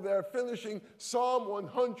temple, they're finishing Psalm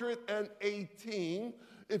 118.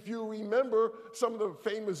 If you remember some of the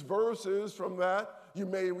famous verses from that, you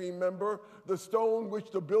may remember, the stone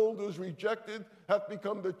which the builders rejected hath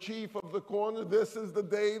become the chief of the corner. This is the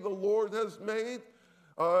day the Lord has made,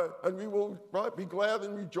 and we will be glad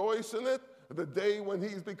and rejoice in it, the day when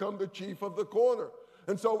he's become the chief of the corner.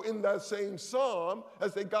 And so in that same psalm,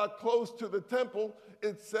 as they got close to the temple,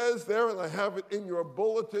 it says there, and I have it in your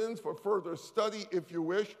bulletins for further study if you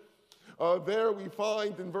wish, there we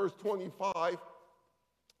find in verse 25,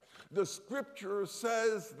 the scripture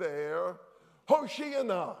says there,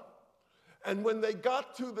 Hoshiana. And when they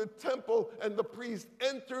got to the temple and the priest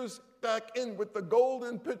enters back in with the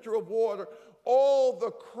golden pitcher of water, all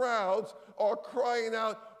the crowds are crying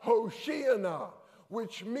out, Hoshiana,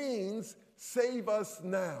 which means save us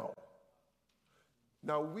now.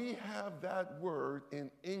 Now we have that word in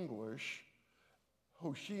English,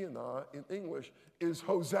 Hoshiana in English is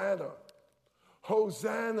Hosanna.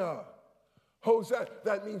 Hosanna. Hosanna.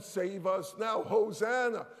 That means save us now.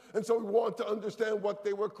 Hosanna. And so we want to understand what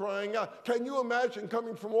they were crying out. Can you imagine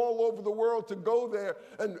coming from all over the world to go there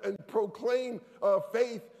and proclaim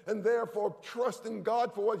faith and therefore trust in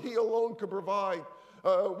God for what he alone could provide?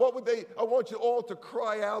 What would they? I want you all to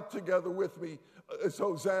cry out together with me. It's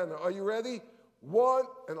Hosanna. Are you ready? 1,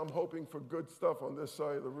 and I'm hoping for good stuff on this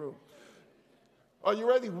side of the room. Are you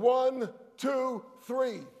ready? 1, 2,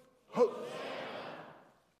 3. Hosanna.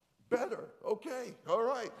 Better. Okay. All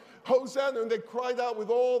right. Hosanna. And they cried out with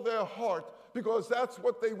all their heart because that's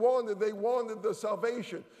what they wanted. They wanted the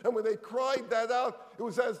salvation. And when they cried that out, it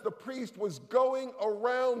was as the priest was going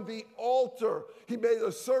around the altar. He made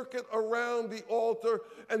a circuit around the altar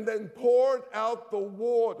and then poured out the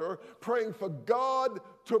water, praying for God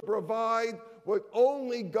to provide what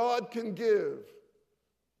only God can give.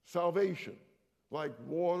 Salvation, like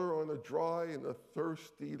water on a dry and a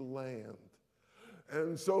thirsty land.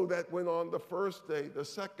 And so that went on the first day, the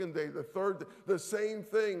second day, the third day, the same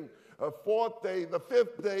thing. Fourth day, the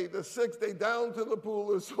fifth day, the sixth day, down to the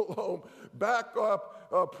pool of Siloam, back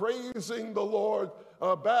up, praising the Lord,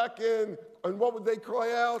 back in. And what would they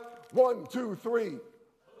cry out? 1, 2, 3.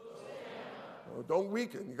 Oh, don't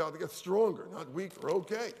weaken. You got to get stronger, not weaker.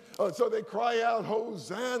 Okay. So they cry out,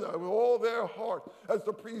 Hosanna, with all their heart as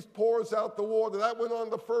the priest pours out the water. That went on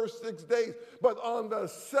the first 6 days. But on the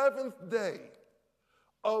 7th day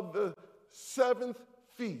of the 7th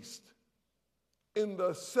feast, in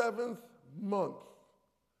the 7th month,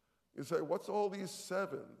 you say, what's all these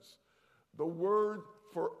sevens? The word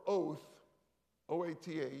for oath,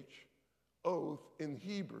 O-A-T-H, oath in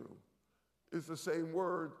Hebrew, is the same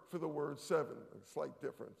word for the word 7, a slight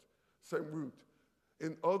difference, same root.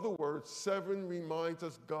 In other words, 7 reminds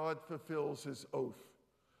us God fulfills his oath.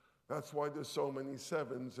 That's why there's so many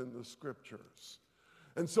 7s in the scriptures.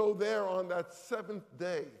 And so there on that 7th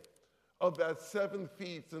day of that 7th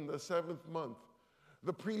feast in the 7th month,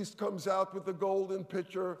 The priest comes out with the golden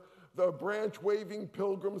pitcher. The branch-waving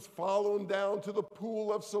pilgrims follow him down to the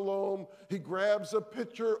pool of Siloam. He grabs a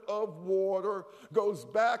pitcher of water, goes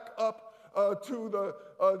back up to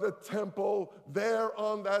the temple. There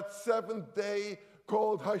on that seventh day,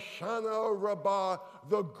 called Hoshana Rabbah,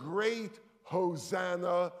 the great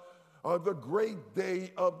Hosanna, the great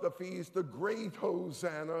day of the feast, the great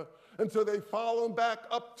Hosanna. And so they follow him back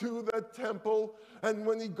up to the temple. And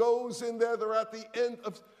when he goes in there, they're at the end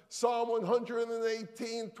of Psalm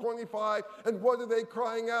 118, 25. And what are they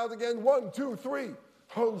crying out again? 1, 2, 3.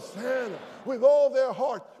 Hosanna, with all their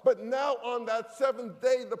heart. But now on that seventh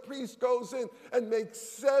day, the priest goes in and makes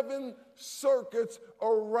 7 circuits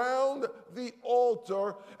around the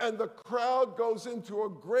altar, and the crowd goes into a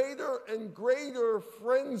greater and greater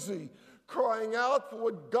frenzy, crying out for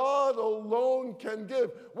what God alone can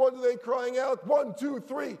give. What are they crying out? 1, 2,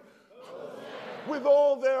 3. With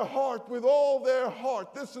all their heart, with all their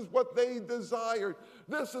heart. This is what they desired.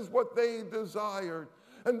 This is what they desired.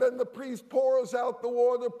 And then the priest pours out the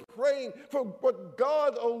water, praying for what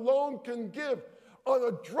God alone can give on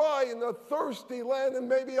a dry and a thirsty land, and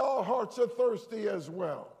maybe our hearts are thirsty as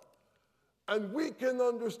well. And we can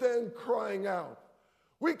understand crying out.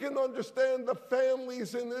 We can understand the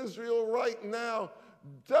families in Israel right now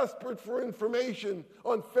desperate for information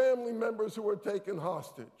on family members who are taken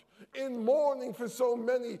hostage, in mourning for so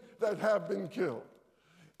many that have been killed,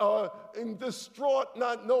 in distraught,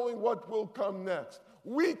 not knowing what will come next.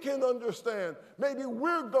 We can understand. Maybe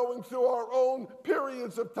we're going through our own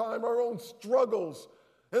periods of time, our own struggles,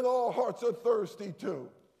 and our hearts are thirsty too.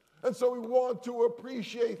 And so we want to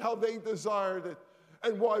appreciate how they desired it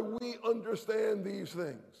and why we understand these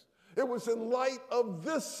things. It was in light of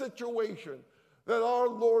this situation that our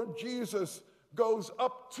Lord Jesus goes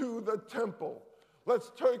up to the temple.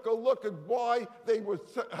 Let's take a look at why they were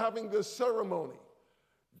having this ceremony.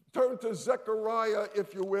 Turn to Zechariah,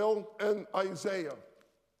 if you will, and Isaiah.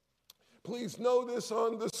 Please notice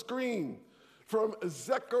on the screen from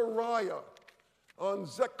Zechariah, on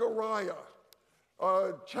Zechariah,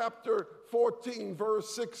 chapter 14,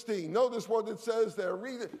 verse 16. Notice what it says there.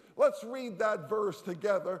 Read it. Let's read that verse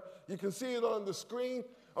together. You can see it on the screen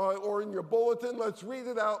or in your bulletin. Let's read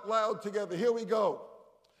it out loud together. Here we go.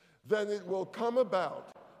 Then it will come about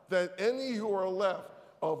that any who are left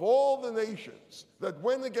of all the nations that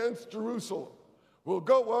went against Jerusalem will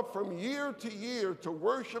go up from year to year to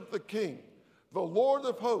worship the King, the Lord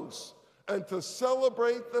of hosts, and to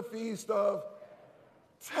celebrate the Feast of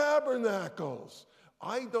Tabernacles.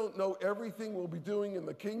 I don't know everything we'll be doing in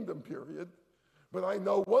the kingdom period, but I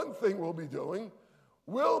know one thing we'll be doing.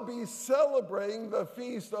 We'll be celebrating the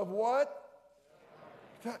Feast of what?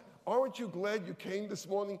 Aren't you glad you came this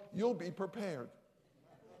morning? You'll be prepared.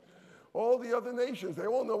 All the other nations, they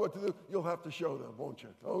won't know what to do. You'll have to show them, won't you?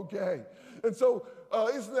 Okay. And so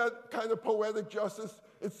isn't that kind of poetic justice?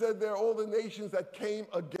 It said there, all the nations that came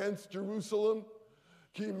against Jerusalem.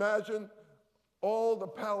 Can you imagine all the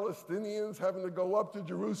Palestinians having to go up to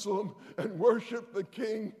Jerusalem and worship the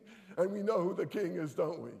king? And we know who the king is,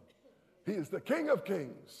 don't we? He is the King of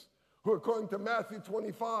Kings, who according to Matthew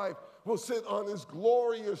 25, will sit on his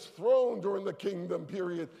glorious throne during the kingdom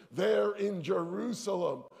period there in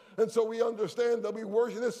Jerusalem. And so we understand that we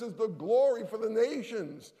worship. This is the glory for the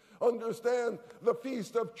nations. Understand the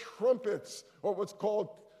Feast of Trumpets, or what's called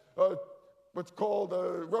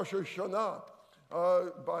Rosh Hashanah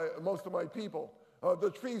by most of my people.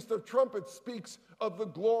 The Feast of Trumpets speaks of the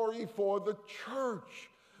glory for the church.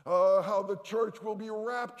 How the church will be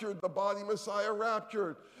raptured, the body Messiah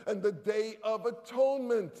raptured, and the Day of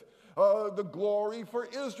Atonement, the glory for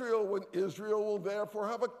Israel, when Israel will therefore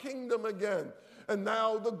have a kingdom again. And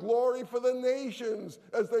now the glory for the nations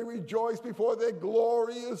as they rejoice before their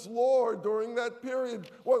glorious Lord during that period.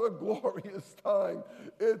 What a glorious time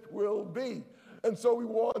it will be. And so we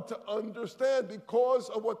want to understand, because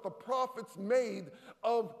of what the prophets made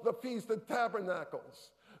of the Feast of Tabernacles,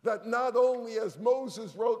 that not only, as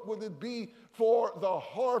Moses wrote, would it be for the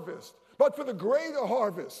harvest, but for the greater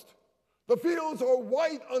harvest. The fields are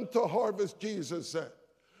white unto harvest, Jesus said,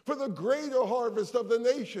 for the greater harvest of the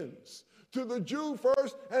nations, to the Jew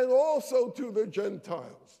first and also to the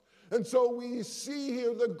Gentiles. And so we see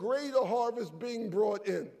here the greater harvest being brought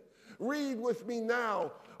in. Read with me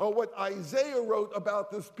now what Isaiah wrote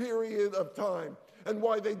about this period of time and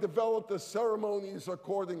why they developed the ceremonies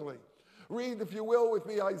accordingly. Read, if you will, with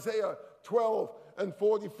me Isaiah 12 and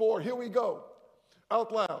 44. Here we go,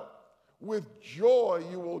 out loud. With joy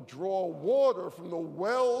you will draw water from the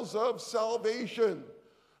wells of salvation,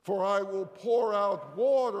 for I will pour out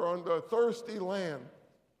water on the thirsty land,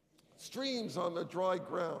 streams on the dry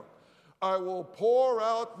ground. I will pour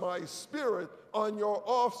out my Spirit on your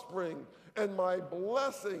offspring and my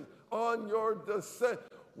blessing on your descent.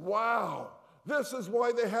 Wow. This is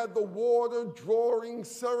why they had the water drawing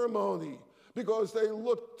ceremony, because they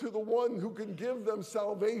looked to the one who can give them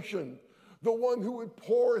salvation, the one who would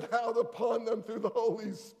pour it out upon them through the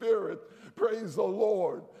Holy Spirit. Praise the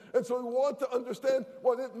Lord. And so we want to understand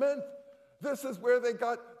what it meant. This is where they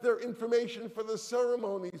got their information for the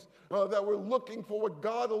ceremonies that were looking for what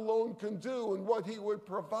God alone can do and what he would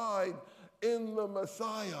provide in the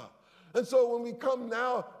Messiah. And so when we come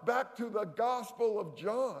now back to the Gospel of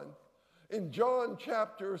John, in John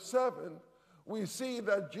chapter 7, we see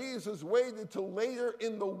that Jesus waited till later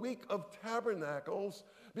in the week of Tabernacles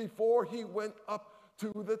before he went up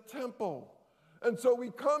to the temple. And so we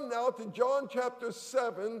come now to John chapter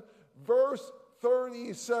 7, verse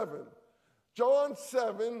 37. John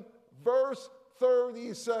 7, verse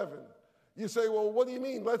 37. You say, well, what do you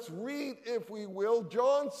mean? Let's read, if we will.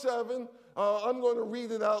 John 7, I'm going to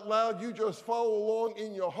read it out loud. You just follow along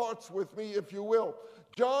in your hearts with me, if you will.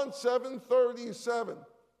 John 7, 37.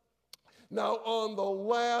 Now on the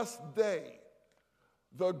last day,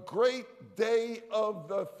 the great day of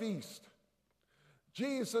the feast,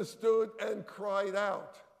 Jesus stood and cried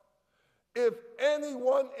out, if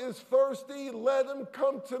anyone is thirsty, let him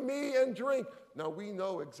come to me and drink. Now we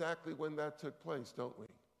know exactly when that took place, don't we?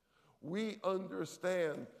 We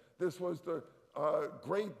understand this was the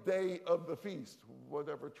great day of the feast,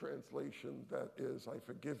 whatever translation that is, I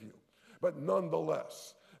forgive you. But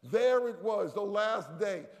nonetheless, there it was, the last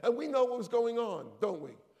day. And we know what was going on, don't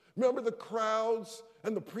we? Remember the crowds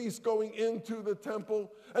and the priests going into the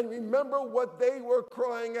temple? And remember what they were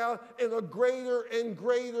crying out in a greater and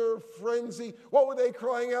greater frenzy. What were they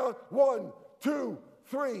crying out? 1, 2,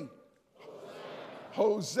 3. Hosanna.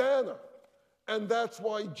 Hosanna. And that's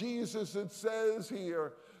why Jesus, it says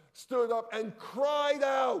here, stood up and cried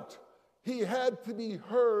out. He had to be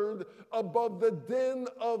heard above the din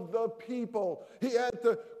of the people. He had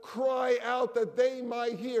to cry out that they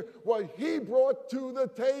might hear what he brought to the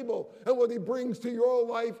table and what he brings to your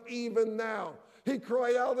life even now. He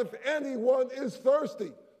cried out, if anyone is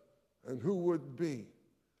thirsty. And who would be?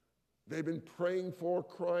 They've been praying for,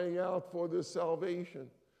 crying out for this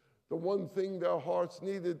salvation. The one thing their hearts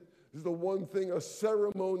needed is the one thing a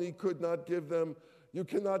ceremony could not give them. You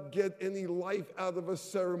cannot get any life out of a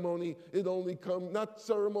ceremony. It only comes, not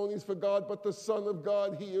ceremonies for God, but the Son of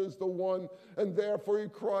God. He is the one. And therefore he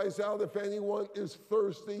cries out, if anyone is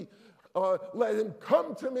thirsty, let him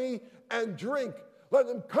come to me and drink. Let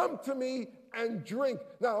him come to me and drink.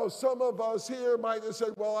 Now, some of us here might have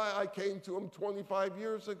said, well, I came to him 25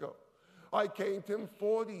 years ago. I came to him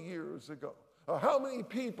 40 years ago. How many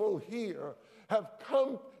people here have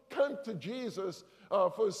come to Jesus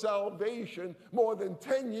for salvation more than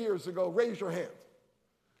 10 years ago? Raise your hand,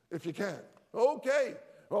 if you can. Okay.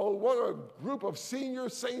 Well, what a group of senior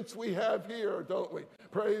saints we have here, don't we?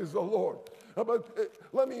 Praise the Lord. But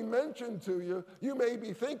let me mention to you, you may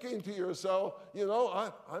be thinking to yourself, you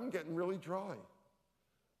know, I'm getting really dry.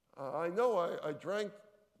 I know I drank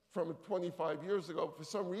from 25 years ago. For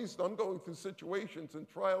some reason, I'm going through situations and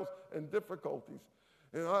trials and difficulties.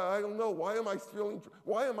 And I don't know, why am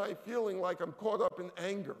I feeling like I'm caught up in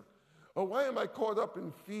anger? Or why am I caught up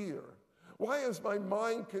in fear? Why is my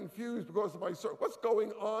mind confused because of my what's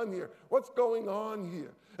going on here? What's going on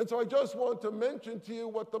here? And so I just want to mention to you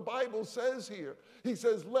what the Bible says here. He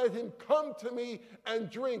says, let him come to me and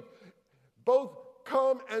drink. Both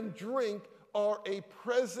come and drink are a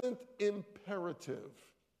present imperative.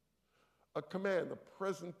 A command, a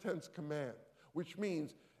present tense command, which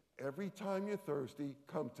means every time you're thirsty,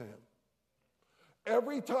 come to him.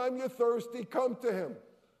 Every time you're thirsty, come to him.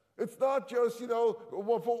 It's not just,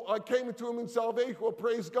 I came into him in salvation. Well,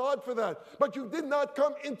 praise God for that. But you did not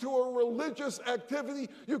come into a religious activity.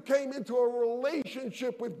 You came into a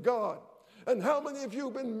relationship with God. And how many of you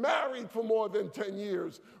have been married for more than 10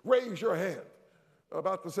 years? Raise your hand.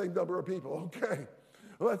 About the same number of people. Okay.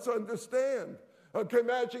 Let's understand. Okay,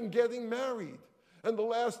 imagine getting married. And the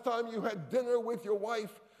last time you had dinner with your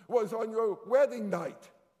wife was on your wedding night.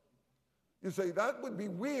 You say, that would be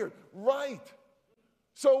weird. Right.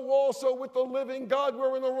 So also with the living God,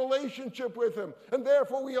 we're in a relationship with him. And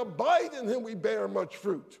therefore we abide in him, we bear much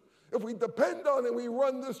fruit. If we depend on him, we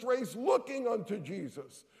run this race looking unto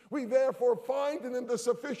Jesus. We therefore find in him the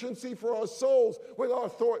sufficiency for our souls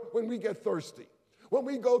when we get thirsty, when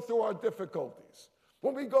we go through our difficulties,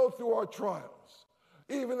 when we go through our trials.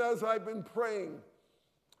 Even as I've been praying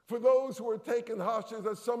For those who are taken hostage,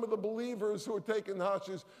 that some of the believers who are taken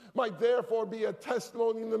hostage might therefore be a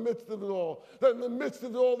testimony in the midst of it all. That in the midst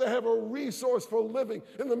of it all, they have a resource for living.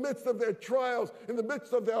 In the midst of their trials, in the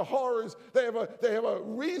midst of their horrors, they have a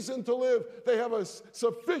reason to live. They have a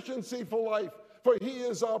sufficiency for life. For he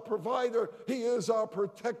is our provider. He is our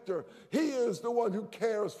protector. He is the one who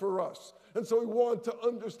cares for us. And so we want to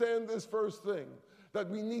understand this first thing, that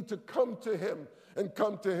we need to come to him and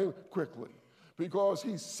come to him quickly, because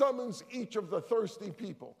he summons each of the thirsty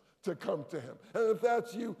people to come to him. And if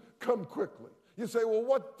that's you, come quickly. You say, well,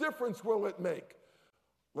 what difference will it make?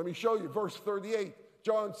 Let me show you verse 38,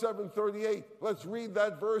 John 7:38. Let's read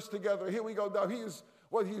that verse together. Here we go. Now,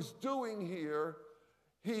 what he's doing here,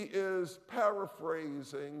 he is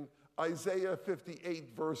paraphrasing Isaiah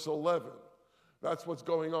 58, verse 11. That's what's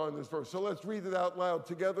going on in this verse. So let's read it out loud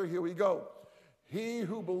together. Here we go. He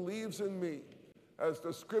who believes in me, as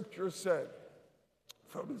the scripture said,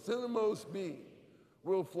 from his innermost being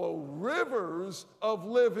will flow rivers of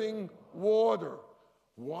living water.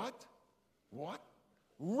 What? What?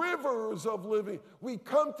 Rivers of living. We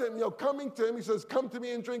come to him, coming to him, he says, come to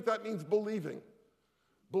me and drink. That means believing.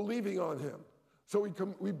 Believing on him. So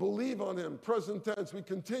we believe on him, present tense. We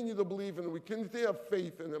continue to believe in him. We continue to have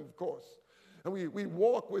faith in him, of course. And we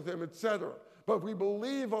walk with him, etc. But if we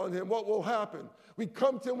believe on him, what will happen? We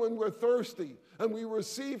come to him when we're thirsty, and we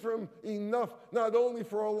receive from him enough, not only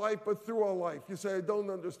for our life, but through our life. You say, I don't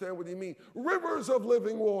understand what you mean. Rivers of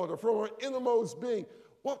living water from our innermost being.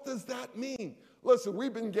 What does that mean? Listen,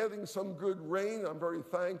 we've been getting some good rain. I'm very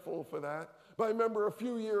thankful for that. But I remember a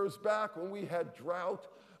few years back when we had drought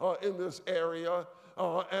in this area,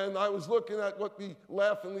 and I was looking at what we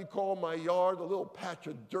laughingly call my yard, a little patch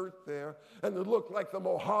of dirt there, and it looked like the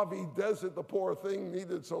Mojave Desert. The poor thing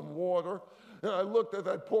needed some water. And I looked at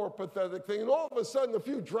that poor, pathetic thing, and all of a sudden, a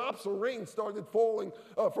few drops of rain started falling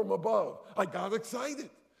from above. I got excited.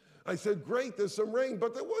 I said, great, there's some rain,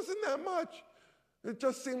 but there wasn't that much. It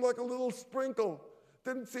just seemed like a little sprinkle.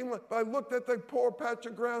 Didn't seem like, I looked at that poor patch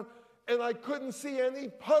of ground, and I couldn't see any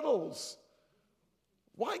puddles.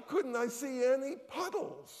 Why couldn't I see any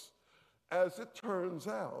puddles? As it turns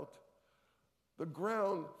out, the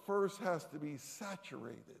ground first has to be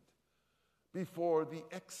saturated before the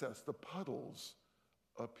excess, the puddles,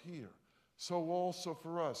 appear. So also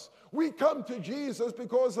for us. We come to Jesus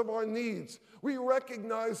because of our needs. We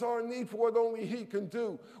recognize our need for what only he can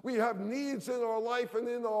do. We have needs in our life and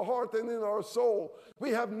in our heart and in our soul. We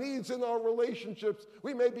have needs in our relationships.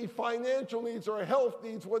 We may be financial needs or health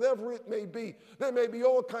needs, whatever it may be. There may be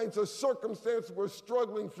all kinds of circumstances we're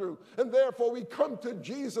struggling through. And therefore we come to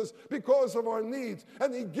Jesus because of our needs.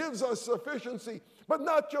 And he gives us sufficiency, but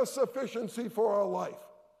not just sufficiency for our life,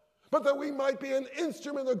 but that we might be an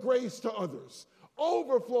instrument of grace to others,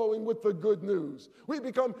 overflowing with the good news. We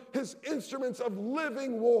become his instruments of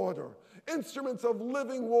living water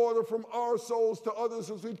from our souls to others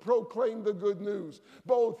as we proclaim the good news,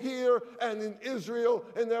 both here and in Israel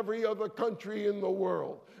and every other country in the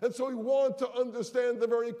world. And so we want to understand the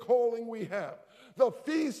very calling we have. The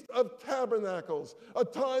Feast of Tabernacles, a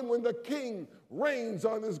time when the King reigns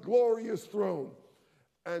on his glorious throne.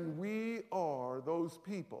 And we are those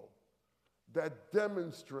people that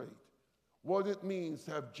demonstrate what it means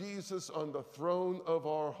to have Jesus on the throne of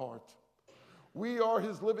our heart. We are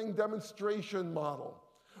his living demonstration model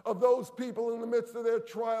of those people in the midst of their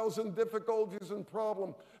trials and difficulties and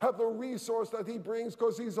problems have the resource that he brings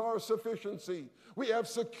because he's our sufficiency. We have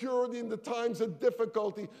security in the times of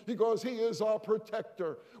difficulty because he is our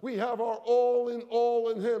protector. We have our all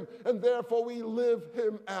in him, and therefore we live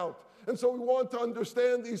him out. And so we want to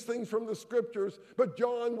understand these things from the scriptures, but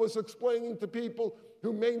John was explaining to people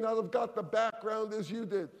who may not have got the background as you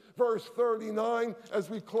did. Verse 39, as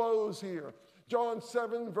we close here. John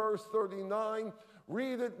 7, verse 39.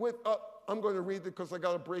 Read it with, I'm going to read it because I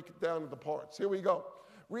got to break it down into parts. Here we go.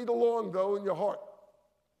 Read along, though, in your heart.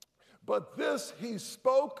 But this he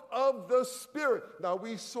spoke of the Spirit. Now,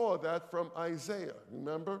 we saw that from Isaiah,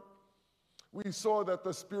 remember? We saw that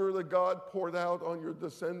the Spirit of God poured out on your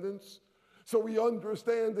descendants. So we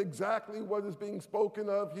understand exactly what is being spoken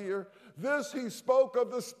of here. This he spoke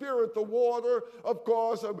of the Spirit, the water, of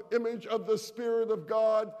course, an image of the Spirit of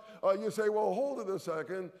God. You say, well, hold it a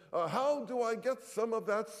second. How do I get some of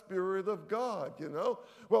that Spirit of God, you know?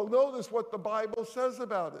 Well, notice what the Bible says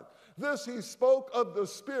about it. This he spoke of the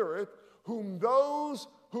Spirit, whom those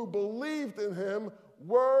who believed in him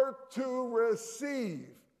were to receive.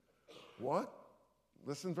 What?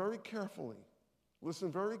 Listen very carefully.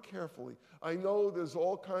 Listen very carefully. I know there's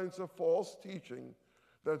all kinds of false teaching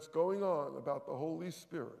that's going on about the Holy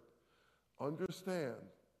Spirit. Understand,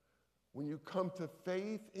 When you come to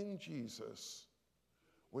faith in Jesus,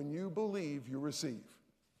 when you believe, you receive.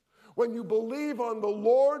 When you believe on the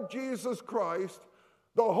Lord Jesus Christ,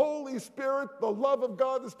 the Holy Spirit, the love of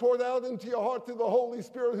God is poured out into your heart through the Holy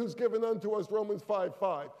Spirit who's given unto us, Romans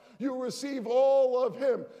 5:5. You receive all of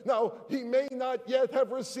him. Now, he may not yet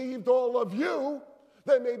have received all of you.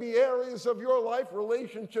 There may be areas of your life,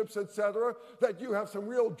 relationships, etc., that you have some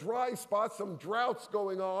real dry spots, some droughts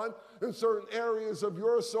going on in certain areas of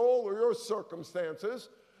your soul or your circumstances.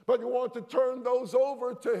 But you want to turn those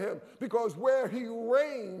over to him, because where he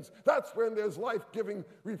reigns, that's when there's life-giving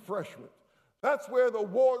refreshment. That's where the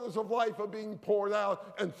waters of life are being poured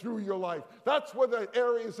out and through your life. That's where the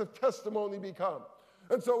areas of testimony become.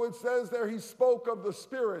 And so it says there, he spoke of the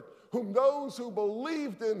Spirit, whom those who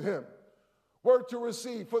believed in him were to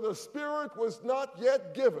receive. For the Spirit was not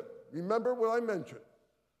yet given. Remember what I mentioned.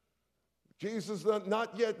 Jesus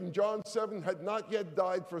not yet, in John 7, had not yet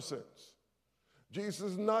died for sins.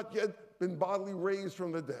 Jesus had not yet been bodily raised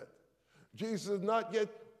from the dead. Jesus had not yet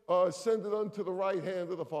ascended unto the right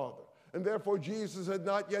hand of the Father. And therefore, Jesus had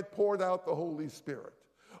not yet poured out the Holy Spirit.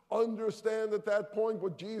 Understand at that point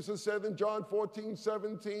what Jesus said in John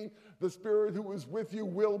 14:17, the Spirit who is with you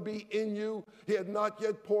will be in you. He had not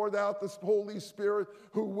yet poured out this Holy Spirit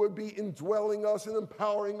who would be indwelling us and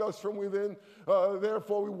empowering us from within.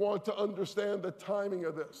 Therefore, we want to understand the timing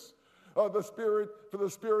of this. The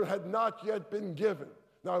Spirit had not yet been given.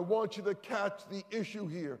 Now, I want you to catch the issue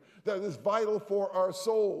here that is vital for our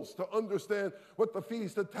souls to understand what the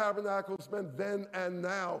Feast of Tabernacles meant then and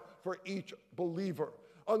now for each believer.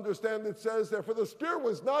 Understand it says there, for the Spirit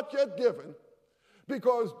was not yet given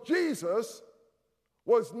because Jesus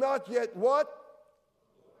was not yet what?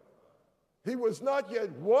 He was not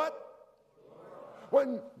yet what?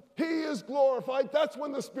 When he is glorified, that's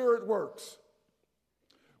when the Spirit works.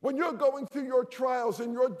 When you're going through your trials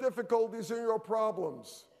and your difficulties and your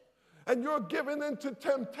problems, and you're given into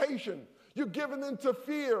temptation, you're given into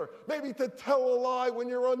fear, maybe to tell a lie when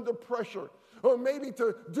you're under pressure, or maybe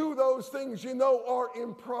to do those things you know are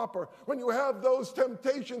improper. When you have those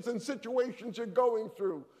temptations and situations you're going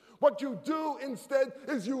through, what you do instead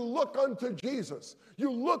is you look unto Jesus.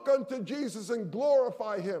 You look unto Jesus and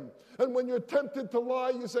glorify him. And when you're tempted to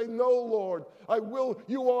lie, you say, no, Lord,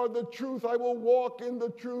 you are the truth. I will walk in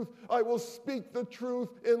the truth. I will speak the truth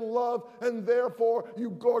in love. And therefore,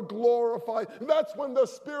 you are glorified. And that's when the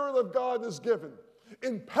Spirit of God is given,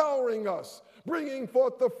 empowering us, bringing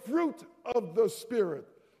forth the fruit of the Spirit.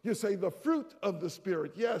 You say, the fruit of the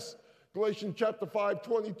Spirit. Yes. Galatians chapter 5,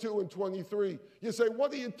 22 and 23. You say,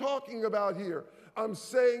 what are you talking about here? I'm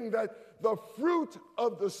saying that the fruit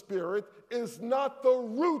of the Spirit is not the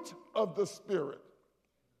root of the Spirit.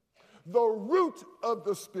 The root of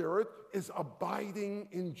the Spirit is abiding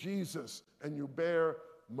in Jesus, and you bear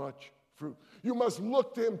much fruit. You must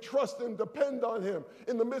look to him, trust him, depend on him.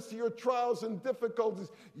 In the midst of your trials and difficulties,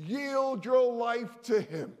 yield your life to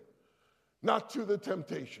him, not to the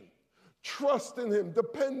temptation. Trust in him,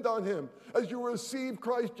 depend on him. As you receive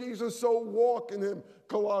Christ Jesus, so walk in him,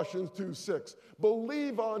 Colossians 2:6.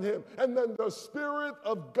 Believe on him, and then the Spirit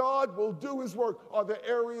of God will do his work. Are there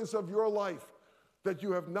areas of your life that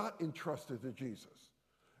you have not entrusted to Jesus?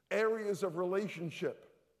 Areas of relationship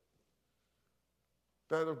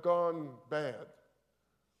that have gone bad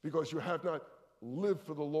because you have not lived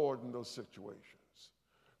for the Lord in those situations.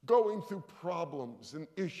 Going through problems and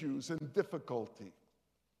issues and difficulty.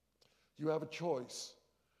 You have a choice.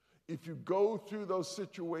 If you go through those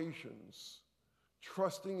situations,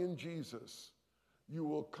 trusting in Jesus, you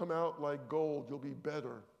will come out like gold. You'll be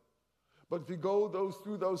better. But if you go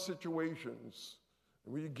through those situations,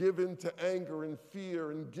 and when you give in to anger and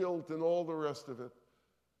fear and guilt and all the rest of it,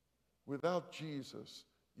 without Jesus,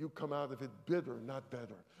 you come out of it bitter, not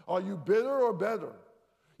better. Are you bitter or better?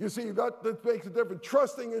 You see, that makes a difference.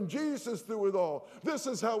 Trusting in Jesus through it all. This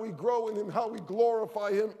is how we grow in him, how we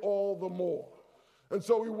glorify him all the more. And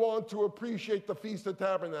so we want to appreciate the Feast of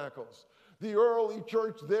Tabernacles. The early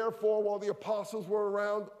church, therefore, while the apostles were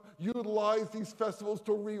around, utilized these festivals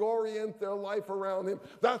to reorient their life around him.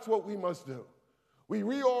 That's what we must do. We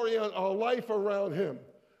reorient our life around him,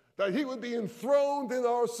 that he would be enthroned in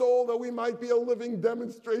our soul, that we might be a living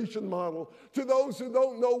demonstration model to those who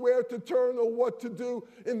don't know where to turn or what to do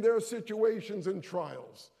in their situations and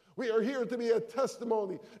trials. We are here to be a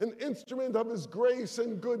testimony, an instrument of his grace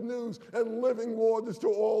and good news and living waters to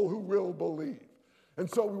all who will believe. And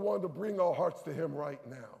so we want to bring our hearts to him right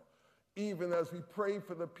now, even as we pray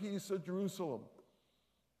for the peace of Jerusalem.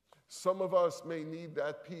 Some of us may need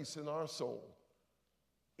that peace in our soul,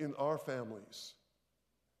 in our families,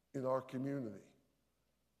 in our community.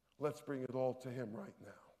 Let's bring it all to him right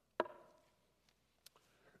now.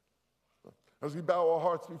 As we bow our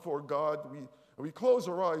hearts before God, we close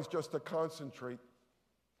our eyes just to concentrate,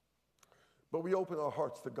 but we open our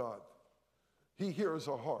hearts to God. He hears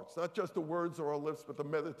our hearts, not just the words of our lips, but the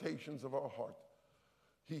meditations of our heart.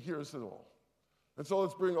 He hears it all. And so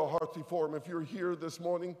let's bring our hearts before him. If you're here this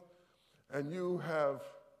morning and you have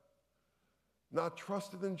not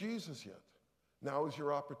trusted in Jesus yet, now is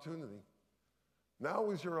your opportunity.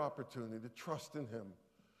 Now is your opportunity to trust in him.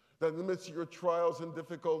 That in the midst of your trials and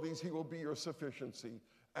difficulties, he will be your sufficiency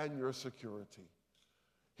and your security.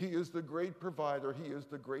 He is the great provider. He is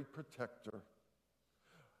the great protector.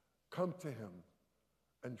 Come to him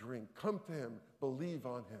and drink. Come to him, believe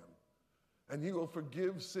on him, and he will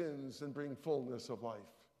forgive sins and bring fullness of life.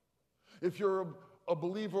 If you're a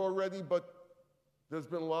believer already, but there's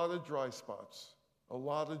been a lot of dry spots, a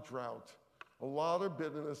lot of drought, a lot of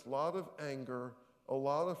bitterness, a lot of anger, a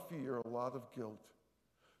lot of fear, a lot of guilt,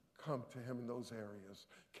 come to him in those areas.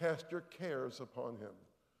 Cast your cares upon him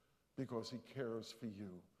because he cares for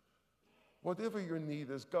you. Whatever your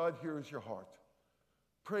need is, God hears your heart.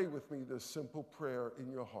 Pray with me this simple prayer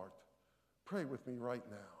in your heart. Pray with me right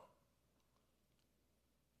now.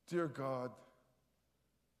 Dear God,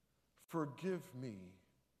 forgive me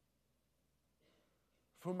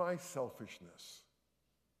for my selfishness.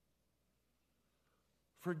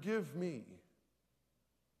 Forgive me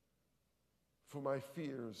for my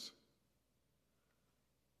fears.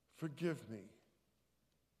 Forgive me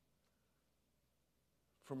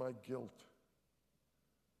for my guilt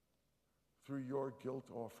through your guilt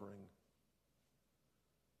offering.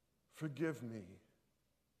 Forgive me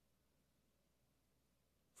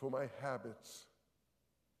for my habits,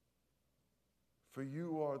 for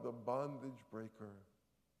you are the bondage breaker.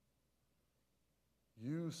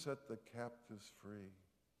 You set the captives free.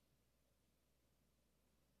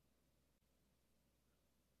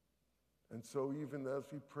 And so even as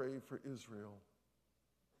we pray for Israel,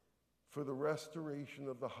 for the restoration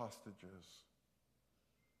of the hostages,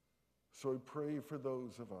 so we pray for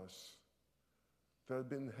those of us that have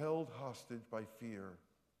been held hostage by fear,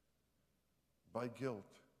 by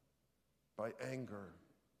guilt, by anger,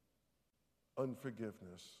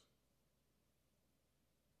 unforgiveness.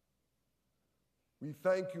 We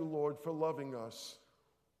thank you, Lord, for loving us.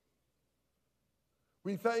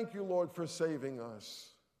 We thank you, Lord, for saving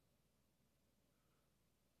us.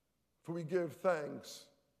 For we give thanks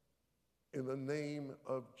in the name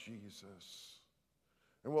of Jesus.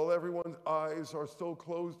 And while everyone's eyes are still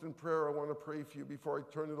closed in prayer, I want to pray for you before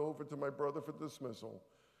I turn it over to my brother for dismissal.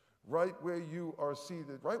 Right where you are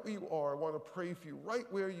seated, right where you are, I want to pray for you right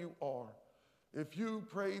where you are. If you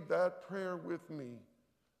prayed that prayer with me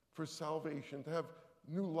for salvation, to have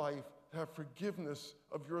new life, to have forgiveness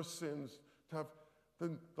of your sins, to have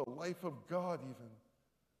the life of God even,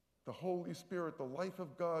 the Holy Spirit, the life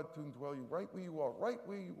of God to indwell you right where you are, right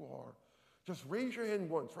where you are. Just raise your hand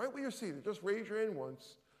once, right where you're seated. Just raise your hand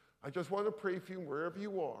once. I just want to pray for you wherever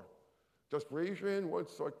you are. Just raise your hand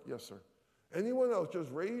once. Yes, sir. Anyone else,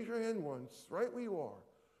 just raise your hand once, right where you are,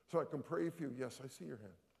 so I can pray for you. Yes, I see your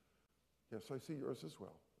hand. Yes, I see yours as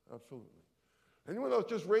well. Absolutely. Anyone else,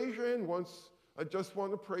 just raise your hand once. I just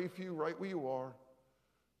want to pray for you right where you are.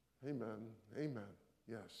 Amen. Amen.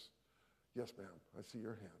 Yes. Yes, ma'am. I see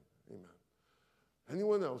your hand. Amen.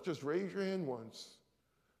 Anyone else, just raise your hand once.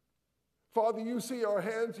 Father, you see our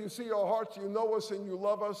hands, you see our hearts, you know us and you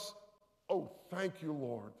love us. Oh, thank you,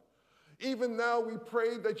 Lord. Even now we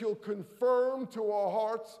pray that you'll confirm to our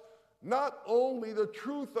hearts not only the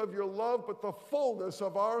truth of your love, but the fullness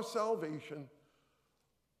of our salvation.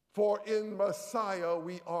 For in Messiah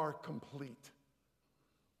we are complete.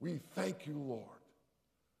 We thank you, Lord.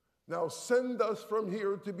 Now send us from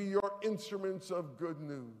here to be your instruments of good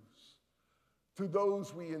news to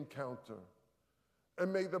those we encounter.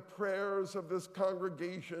 And may the prayers of this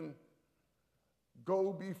congregation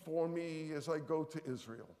go before me as I go to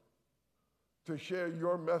Israel to share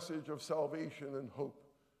your message of salvation and hope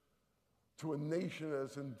to a nation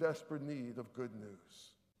that's in desperate need of good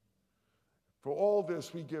news. For all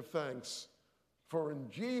this we give thanks, for in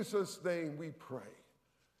Jesus' name we pray.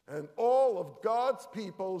 And all of God's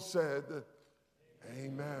people said,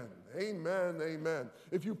 amen, amen, amen.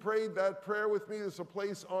 If you prayed that prayer with me, there's a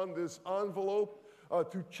place on this envelope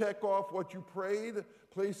to check off what you prayed,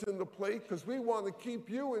 place in the plate, because we want to keep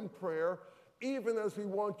you in prayer, even as we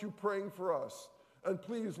want you praying for us. And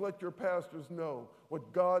please let your pastors know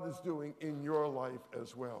what God is doing in your life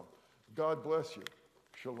as well. God bless you.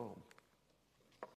 Shalom.